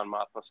a Mon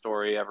Mothma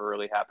story ever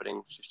really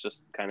happening. She's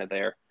just kind of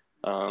there.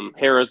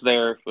 Hera's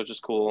there, which is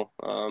cool.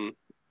 And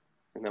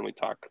then we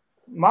talk.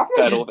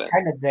 Mothma's just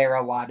kind of there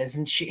a lot,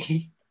 isn't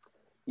she?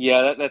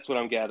 Yeah, that's what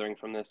I'm gathering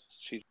from this.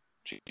 She's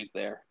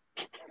there.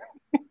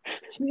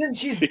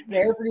 she's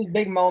there for these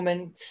big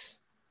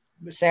moments.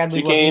 But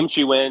sadly, she came.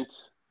 She went.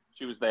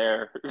 She was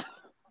there.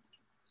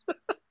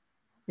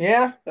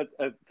 Yeah, that's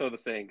so the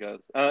saying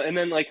goes. And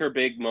then like her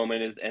big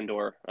moment is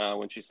Endor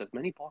when she says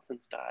many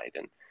Bothans died,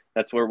 and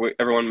that's where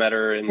everyone met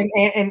her in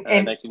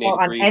 1983. Well,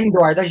 on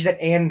Endor, I thought she said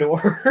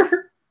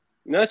Andor.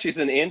 No, she's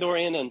in Andor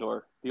and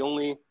Endor. The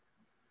only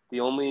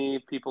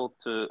people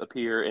to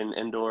appear in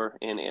Endor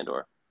and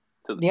Andor.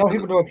 The only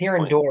people to appear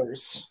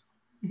indoors.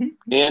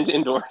 And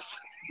indoors.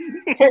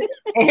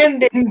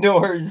 And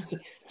indoors.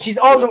 She's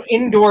also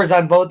indoors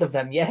on both of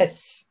them.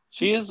 Yes.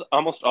 She is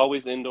almost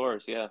always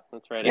indoors. Yeah,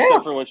 that's right. Yeah.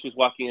 Except for when she's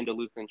walking into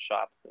Luthen's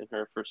shop in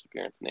her first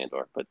appearance in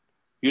Andor. But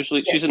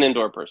usually she's an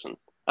indoor person.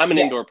 I'm an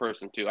indoor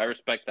person too. I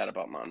respect that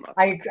about Mon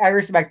Mothma. I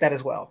respect that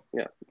as well.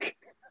 Yeah.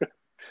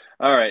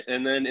 All right.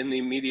 And then in the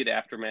immediate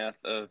aftermath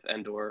of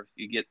Endor,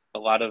 you get a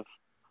lot of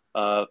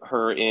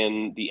her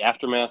in the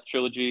Aftermath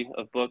trilogy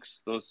of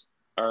books. They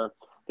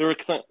were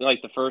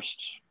like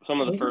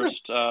some of the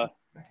first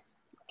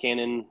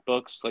canon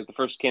books, like the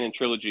first canon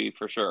trilogy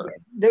for sure.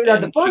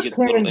 The first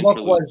canon book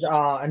was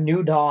A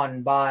New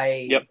Dawn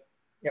by. Yep.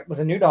 It was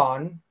A New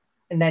Dawn,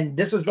 and then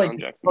this was like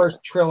the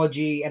first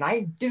trilogy. And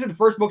these are the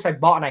first books I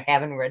bought, and I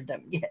haven't read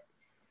them yet.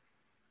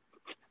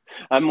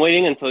 I'm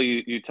waiting until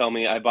you tell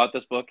me I bought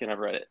this book and I've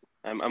read it.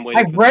 I'm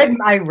waiting.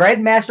 I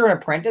read Master and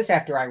Apprentice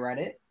after I read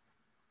it.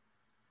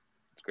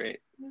 It's great.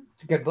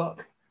 It's a good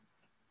book.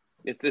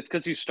 It's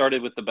because you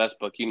started with the best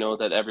book. You know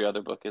that every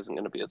other book isn't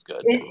going to be as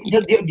good. Do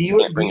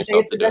you say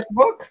it's the best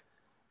book?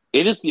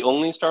 It is the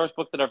only Star Wars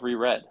book that I've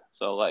reread.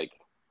 So like,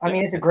 I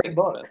mean, it's a great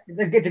book.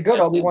 It's a good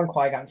Obi-Wan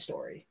Qui-Gon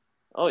story.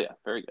 Oh yeah,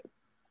 very good.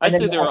 I'd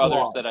say there are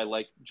others that I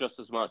like just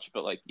as much,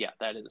 but like, yeah,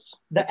 that is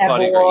the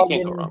epilogue. You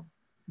can't go wrong.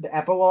 The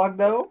epilogue,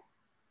 though.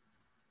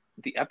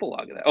 The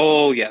epilogue of that.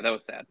 Oh yeah, that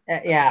was sad.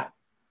 Yeah.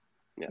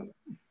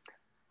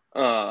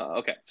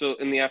 Okay, so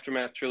in the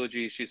Aftermath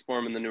trilogy, she's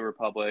forming the New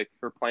Republic.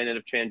 Her planet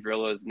of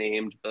Chandrilla is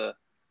named the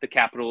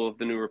capital of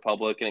the New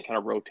Republic, and it kind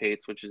of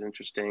rotates, which is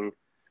interesting.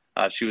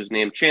 She was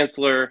named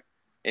Chancellor,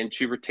 and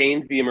she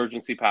retained the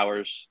emergency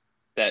powers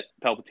that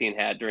Palpatine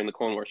had during the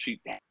Clone Wars.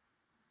 She had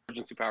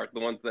emergency powers,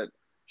 the ones that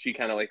she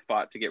kind of like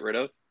fought to get rid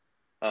of.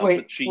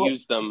 But she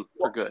used them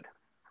for good.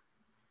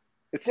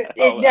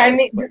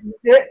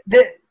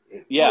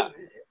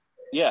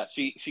 Yeah,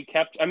 she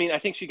kept. I mean, I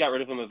think she got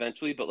rid of them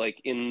eventually, but like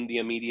in the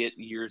immediate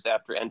years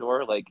after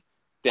Endor, like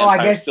the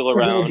Empire's still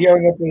around.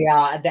 Dealing with the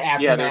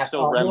aftermath. Yeah, there's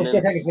still remnants.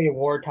 It's technically a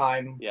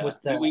wartime. Yeah,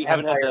 with the we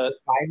haven't had the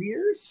 5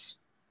 years.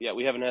 Yeah,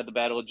 we haven't had the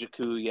Battle of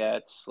Jakku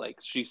yet. Like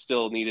she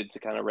still needed to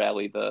kind of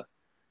rally the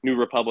New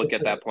Republic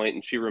at that point,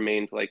 and she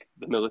remained like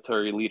the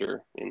military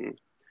leader.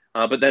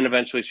 But then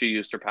eventually she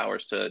used her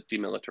powers to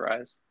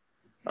demilitarize.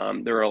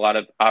 There were a lot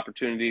of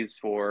opportunities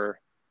for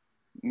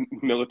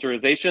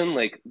militarization,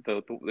 like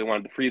they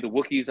wanted to free the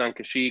Wookiees on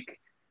Kashyyyk,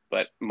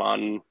 but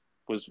Mon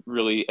was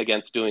really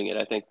against doing it.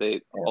 I think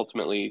they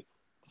ultimately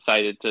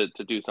decided to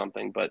do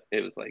something, but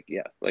it was like,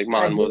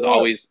 Mon was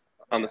always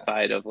on the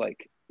side of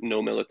like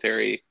no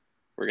military,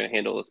 we're going to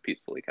handle this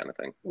peacefully kind of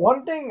thing.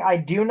 One thing I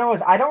do know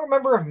is I don't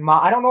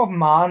know if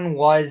Mon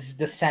was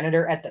the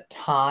senator at the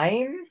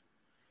time,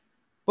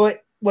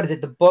 but what is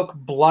it, the book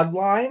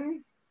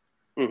Bloodline?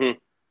 Mm-hmm.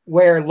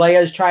 Where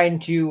Leia's trying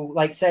to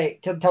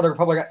tell the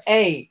Republic,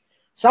 hey,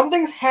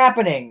 something's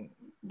happening.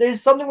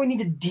 There's something we need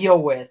to deal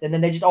with, and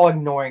then they just all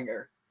ignoring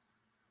her.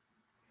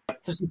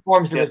 So she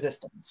forms the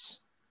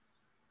resistance.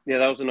 Yeah,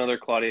 that was another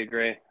Claudia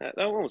Gray. That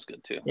one was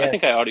good too. Yes. I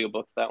think I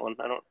audiobooked that one.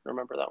 I don't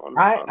remember that one.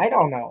 I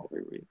don't know.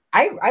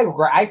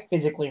 I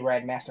physically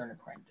read Master and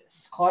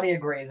Apprentice. Claudia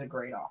Gray is a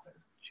great author.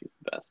 She's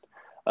the best.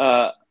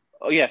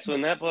 So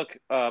in that book,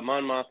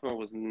 Mon Mothma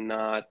was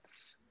not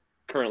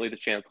currently the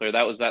Chancellor.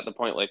 That was at the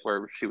point like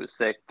where she was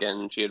sick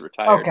and she had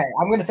retired. Okay,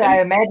 I'm going to say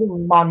I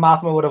imagine Mon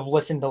Mothma would have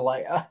listened to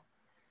Leia.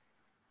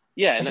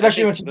 Yeah,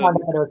 especially when she found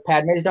out that it was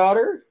Padme's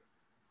daughter.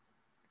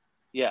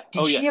 Yeah.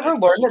 Did she ever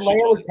learn that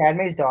Leia was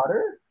Padme's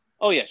daughter?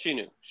 Oh yeah, she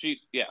knew.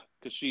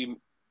 Because she.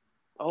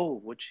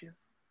 Oh, would she?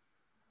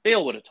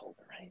 Bale would have told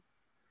her, right?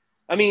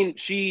 I mean,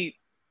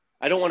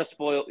 I don't want to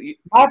spoil.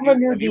 Mothma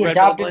knew the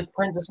adopted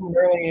princess from an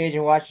early age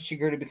and watched as she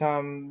grew to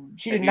become.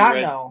 She did not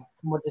know.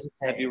 From what does it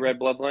say? Have you read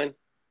Bloodline?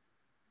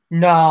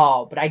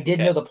 No, but I did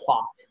know the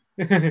plot.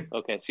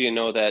 Okay, so you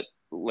know that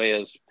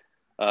Leia's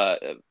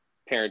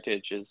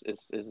parentage is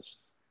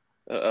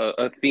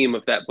a theme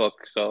of that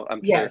book. So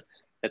I'm sure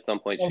at some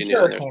point she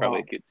knew, and there's probably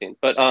a cute scene.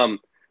 But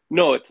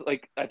no, it's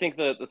like I think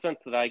the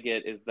sense that I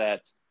get is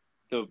that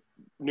the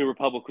New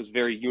Republic was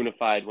very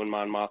unified when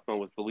Mon Mothma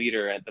was the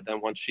leader, but then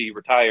once she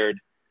retired,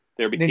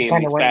 there became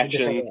these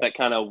factions that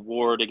kind of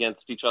warred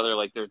against each other.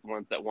 Like there's the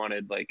ones that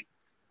wanted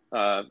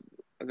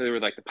they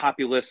were like the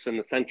populists and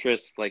the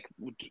centrists, like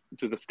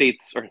to the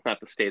states, or not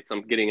the states.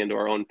 I'm getting into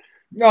our own.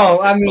 No,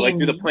 I mean, like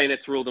do the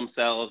planets rule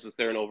themselves? Is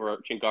there an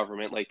overarching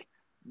government? Like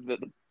the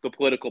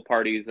political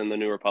parties in the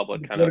New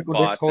Republic kind of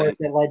political discourse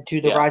that led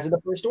to the rise of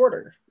the First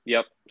Order.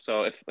 Yep.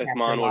 So if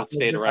Mon would have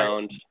stayed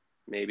around,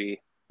 maybe.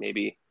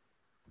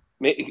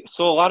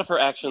 So a lot of her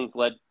actions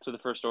led to the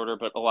First Order,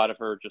 but a lot of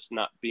her just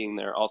not being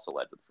there also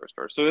led to the First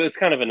Order. So it was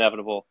kind of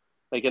inevitable.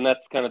 Like, and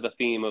that's kind of the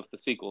theme of the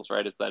sequels,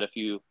 right? Is that if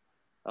you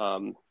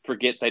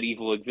forget that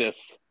evil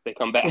exists, they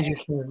come back. It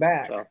just comes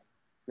back. So,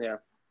 yeah.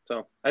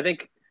 So I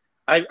think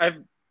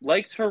I've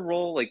liked her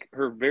role, like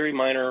her very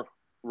minor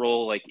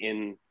role, like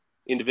in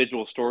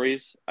individual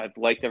stories. I've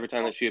liked every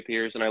time that she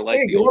appears, and I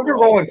like you loved her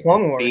role in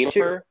Clone Wars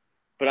too. Her,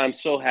 but I'm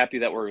so happy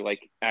that we're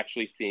like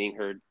actually seeing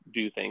her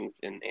do things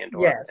in Andor.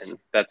 Yes, and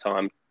that's how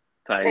I'm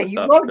tying this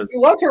up.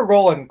 You loved her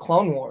role in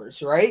Clone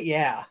Wars, right?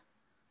 Yeah.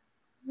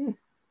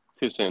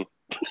 Too soon.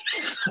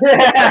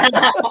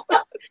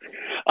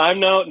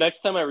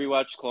 Next time I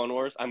rewatch Clone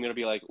Wars, I'm gonna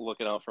be like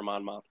looking out for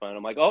Mon Mothma, and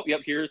I'm like, oh,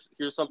 yep, here's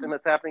something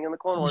that's happening in the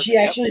Clone Wars. Did she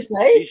actually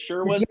say? She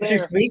sure was there.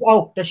 Speak?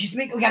 Oh, does she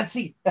speak? We gotta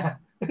see.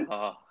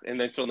 And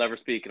then she'll never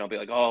speak, and I'll be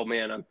like, oh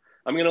man,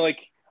 I'm gonna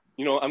like,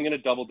 I'm gonna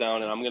double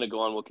down, and I'm gonna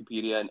go on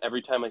Wikipedia, and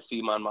every time I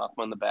see Mon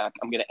Mothma in the back,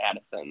 I'm gonna add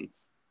a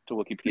sentence to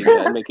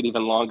Wikipedia and make it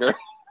even longer.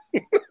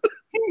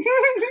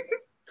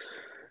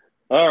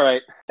 All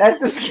right. That's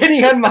the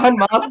skinny on Mon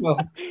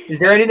Mothma. Is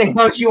there anything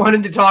else you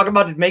wanted to talk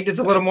about to make this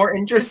a little more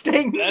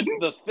interesting? That's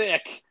the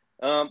thick.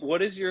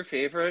 What is your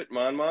favorite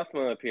Mon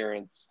Mothma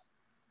appearance?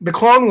 The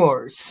Clone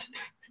Wars.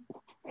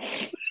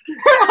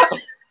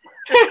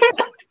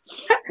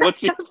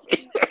 What's your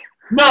favorite?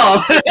 No.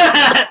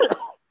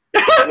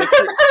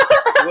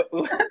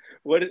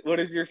 What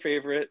is your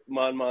favorite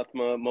Mon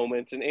Mothma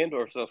moment in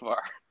Andor so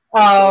far?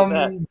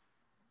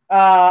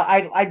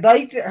 I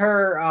liked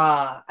her.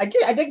 I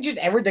think just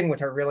everything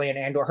with her really in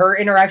Andor. Her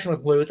interaction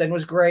with Luthen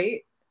was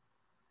great.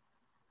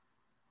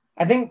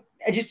 I think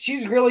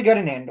she's really good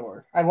in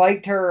Andor. I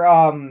liked her.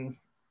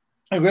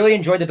 I really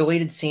enjoyed the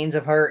deleted scenes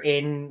of her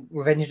in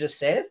Revenge of the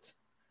Sith.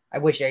 I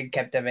wish they'd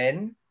kept them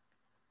in.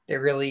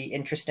 They're really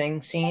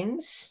interesting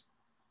scenes.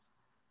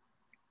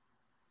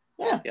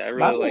 Yeah, I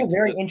really like. A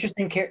very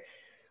interesting character.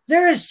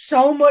 There is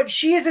so much.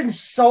 She is in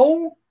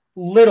so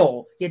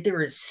little, yet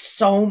there is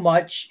so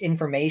much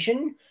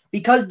information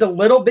because the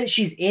little bit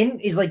she's in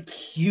is like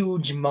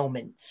huge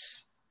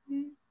moments.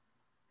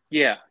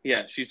 Yeah,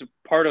 she's a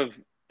part of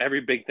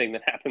every big thing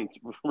that happens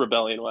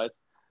rebellion-wise.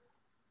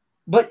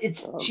 But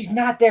she's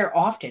not there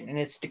often, and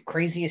it's the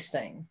craziest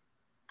thing.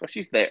 Well,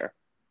 she's there.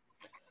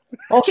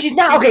 Oh, she's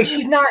not okay.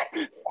 She's not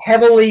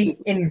heavily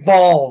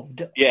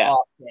involved. Yeah,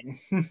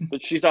 often.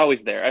 But she's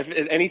always there.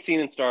 Any scene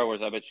in Star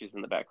Wars, I bet she's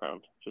in the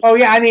background. Oh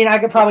yeah, I mean, I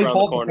could probably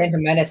pull up the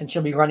Phantom Menace, and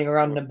she'll be running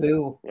around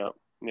Naboo.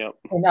 Yep.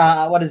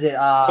 And what is it?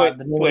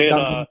 The name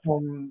of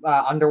from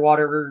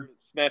underwater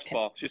Smash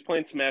Ball. She's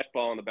playing Smash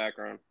Ball in the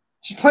background.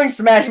 She's playing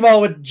Smash Ball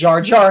with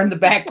Jar Jar in the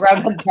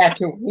background on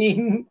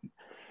Tatooine.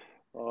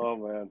 Oh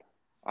man,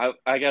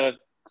 I gotta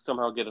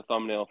somehow get a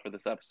thumbnail for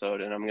this episode,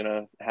 and I'm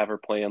gonna have her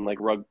playing like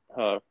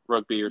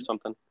rugby or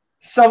something.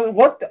 So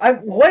what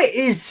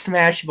is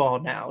Smash Ball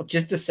now?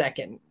 Just a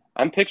second.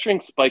 I'm picturing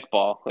Spike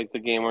Ball, like the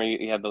game where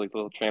you have the like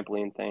little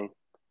trampoline thing.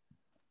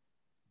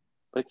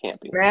 But it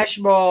can't be. Smash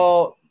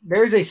Ball.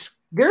 There's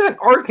an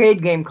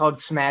arcade game called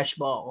Smash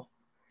Ball.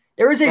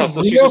 There is a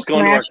real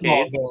Smash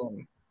Ball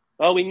game.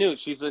 Oh, we knew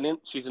she's an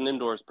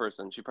indoors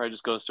person. She probably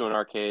just goes to an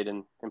arcade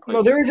and plays.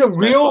 No, there is a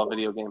real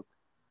video game.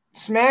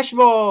 Smash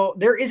Ball.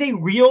 There is a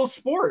real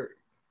sport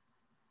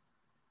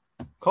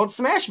called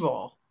Smash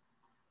Ball.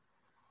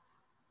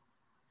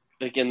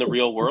 Like in the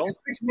real world?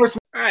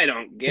 I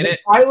don't get it.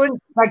 Violent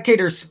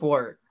spectator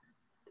sport.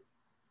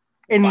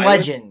 In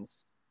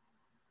Legends.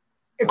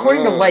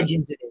 According to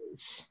Legends, it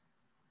is.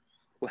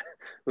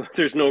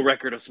 There's no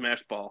record of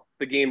Smash Ball.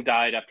 The game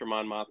died after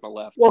Mon Mothma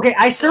left. Okay,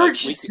 I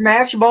searched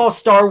Smash Ball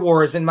Star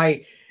Wars and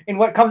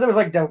what comes up is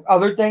like the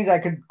other things I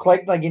could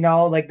click, like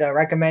like the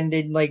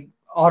recommended like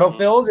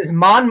autofills is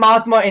Mon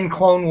Mothma in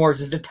Clone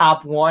Wars is the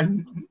top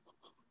one.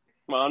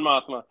 Mon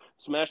Mothma,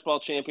 Smash Ball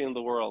champion of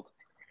the world.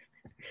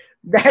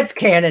 That's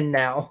canon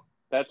now.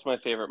 That's my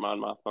favorite Mon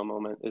Mothma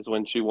moment is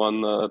when she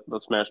won the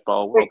Smash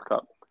Ball World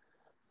Cup.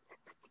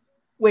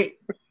 Wait,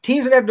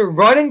 teams would have to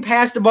run and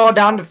pass the ball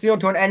down the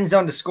field to an end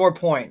zone to score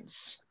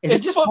points. Is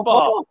it just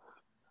football?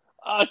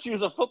 She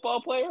was a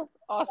football player?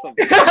 Awesome.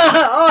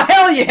 Oh,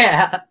 hell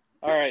yeah.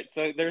 All right,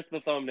 so there's the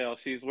thumbnail.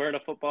 She's wearing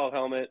a football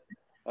helmet.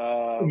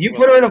 If you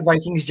put her in a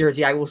Vikings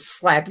jersey, I will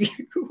slap you.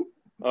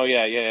 Oh,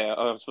 yeah.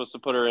 I'm supposed to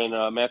put her in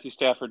a Matthew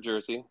Stafford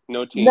jersey.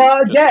 No team.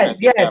 No, yes,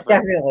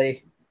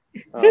 definitely.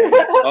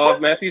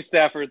 Matthew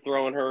Stafford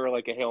throwing her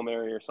like a Hail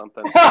Mary or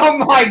something. Oh,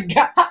 my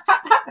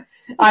God.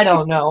 I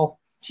don't know.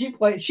 She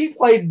played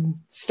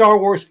Star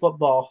Wars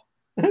football.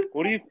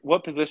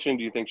 What position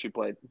do you think she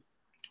played?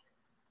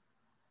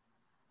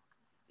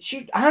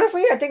 She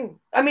honestly,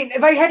 I mean,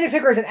 if I had to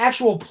pick her as an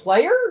actual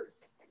player,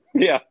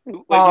 yeah,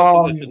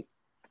 what position?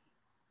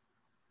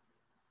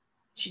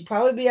 She'd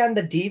probably be on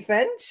the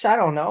defense. I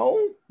don't know,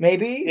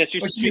 maybe. Yeah,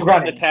 she's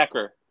not an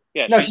attacker.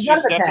 Yeah, no, she's not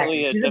an attacker.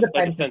 Definitely she's a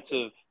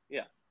defensive.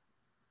 Yeah,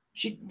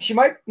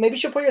 maybe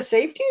she'll play a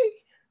safety.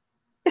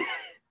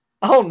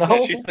 I don't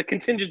know. Yeah, she's the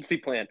contingency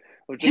plan.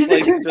 She's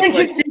the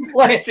contingency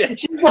plan.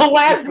 She's the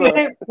last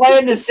minute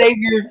plan to save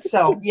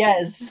yourself.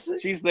 Yes.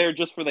 She's there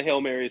just for the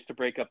Hail Marys to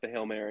break up the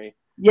Hail Mary.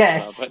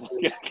 Yes.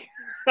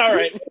 All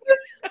right.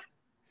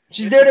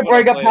 She's there to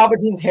break up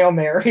Palpatine's Hail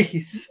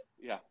Marys.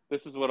 Yeah,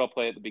 this is what I'll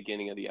play at the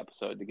beginning of the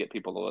episode to get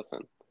people to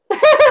listen.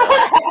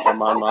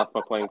 Mon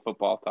Mothma playing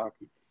football talk.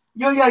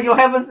 You'll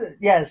have us.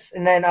 Yes,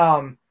 and then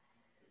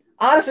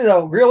honestly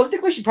though,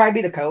 realistically, she'd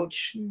probably be the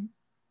coach.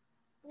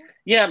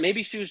 Yeah,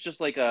 maybe she was just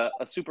like a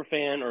super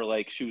fan, or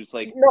like she was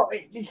like. No,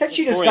 it said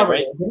she discovered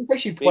it. It didn't say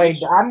she played.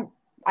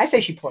 I say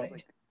she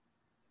played.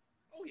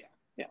 Oh yeah.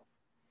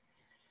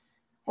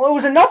 Well, it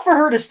was enough for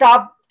her to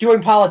stop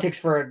doing politics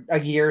for a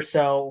year.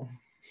 So.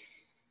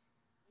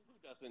 Who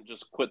doesn't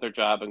just quit their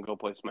job and go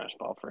play Smash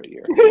Ball for a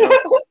year? You know?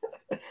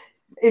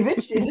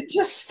 Is it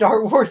just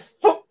Star Wars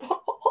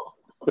football?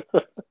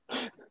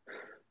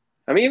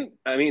 I mean,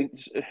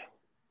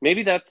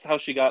 maybe that's how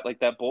she got like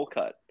that bowl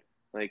cut.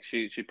 Like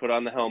she put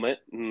on the helmet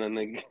and then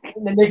they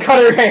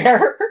cut her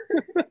hair.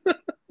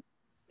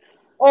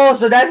 Oh,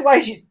 so that's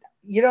why she.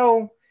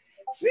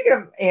 Speaking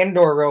of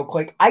Andor, real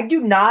quick, I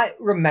do not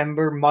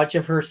remember much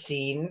of her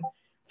scene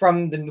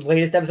from the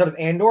latest episode of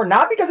Andor.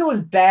 Not because it was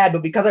bad,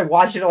 but because I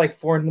watched it at like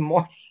 4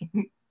 a.m.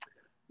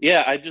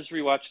 Yeah, I just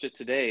rewatched it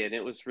today, and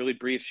it was really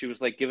brief. She was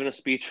like giving a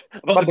speech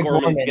about the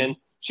Gormans again.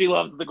 She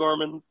loves the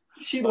Gormans.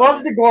 She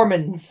loves the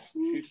Gormans.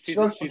 She's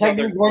the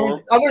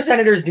Gormans. Other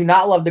senators do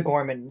not love the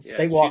Gormans. Yeah,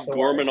 they walk away.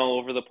 Gorman all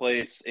over the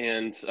place,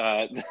 and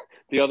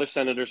the other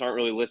senators aren't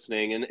really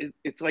listening. And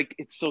it's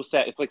so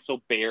sad. It's like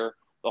so bare.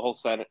 The whole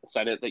Senate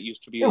that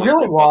used to be. It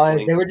really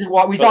was. They were just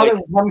we saw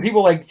some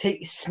people like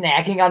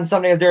snacking on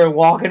something as they were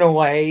walking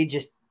away.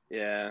 Just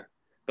but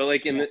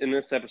like in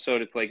this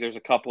episode, it's like there's a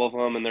couple of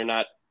them, and they're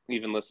not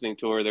even listening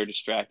to her. They're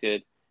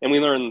distracted, and we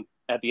learn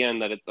at the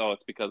end that it's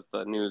because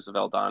the news of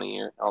Eldani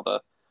or all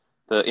the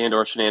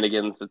Andor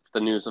shenanigans. It's the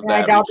news of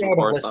that. I doubt they would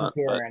have listened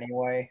to her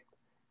anyway.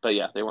 But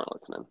yeah, they weren't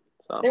listening.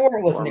 So they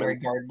weren't listening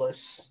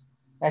regardless.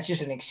 That's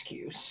just an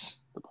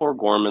excuse. The poor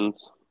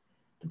Gormans.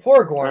 The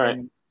poor Gormans.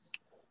 Right.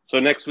 So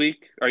next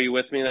week, are you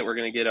with me that we're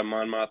going to get a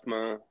Mon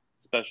Mothma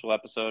special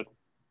episode?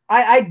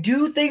 I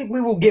do think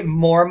we will get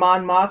more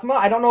Mon Mothma.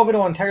 I don't know if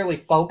it'll entirely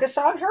focus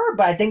on her,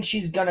 but I think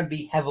she's going to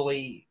be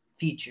heavily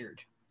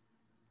featured.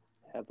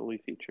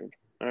 Heavily featured.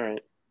 All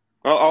right.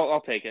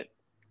 I'll take it.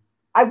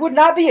 I would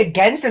not be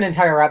against an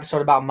entire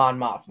episode about Mon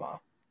Mothma.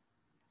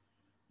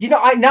 You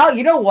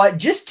know what?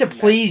 Just to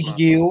please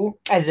you,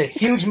 as a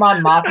huge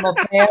Mon Mothma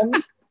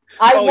fan,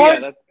 I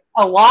want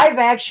a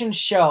live-action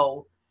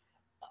show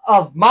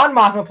of Mon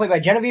Mothma played by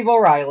Genevieve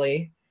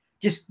O'Reilly,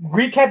 just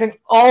recapping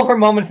all of her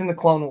moments in the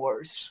Clone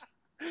Wars.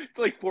 It's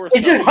like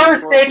it's just her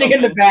standing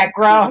in the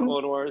background.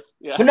 Clone Wars.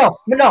 Yeah. But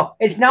no,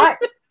 it's not.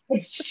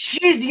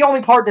 She's the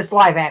only part that's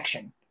live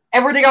action.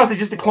 Everything else is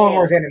just the Clone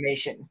Wars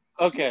animation.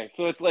 Okay,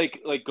 so it's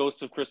like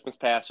Ghosts of Christmas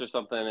Past or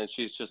something, and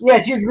she's just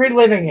she's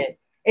reliving it.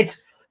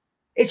 It's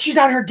she's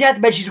on her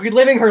deathbed. She's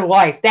reliving her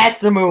life. That's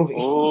the movie.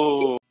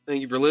 Oh,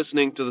 thank you for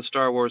listening to the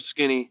Star Wars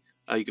Skinny.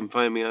 You can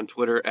find me on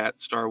Twitter at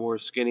Star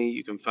Wars Skinny.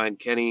 You can find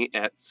Kenny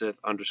at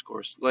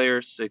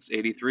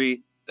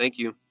Sith_Slayer683. Thank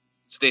you.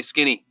 Stay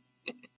skinny.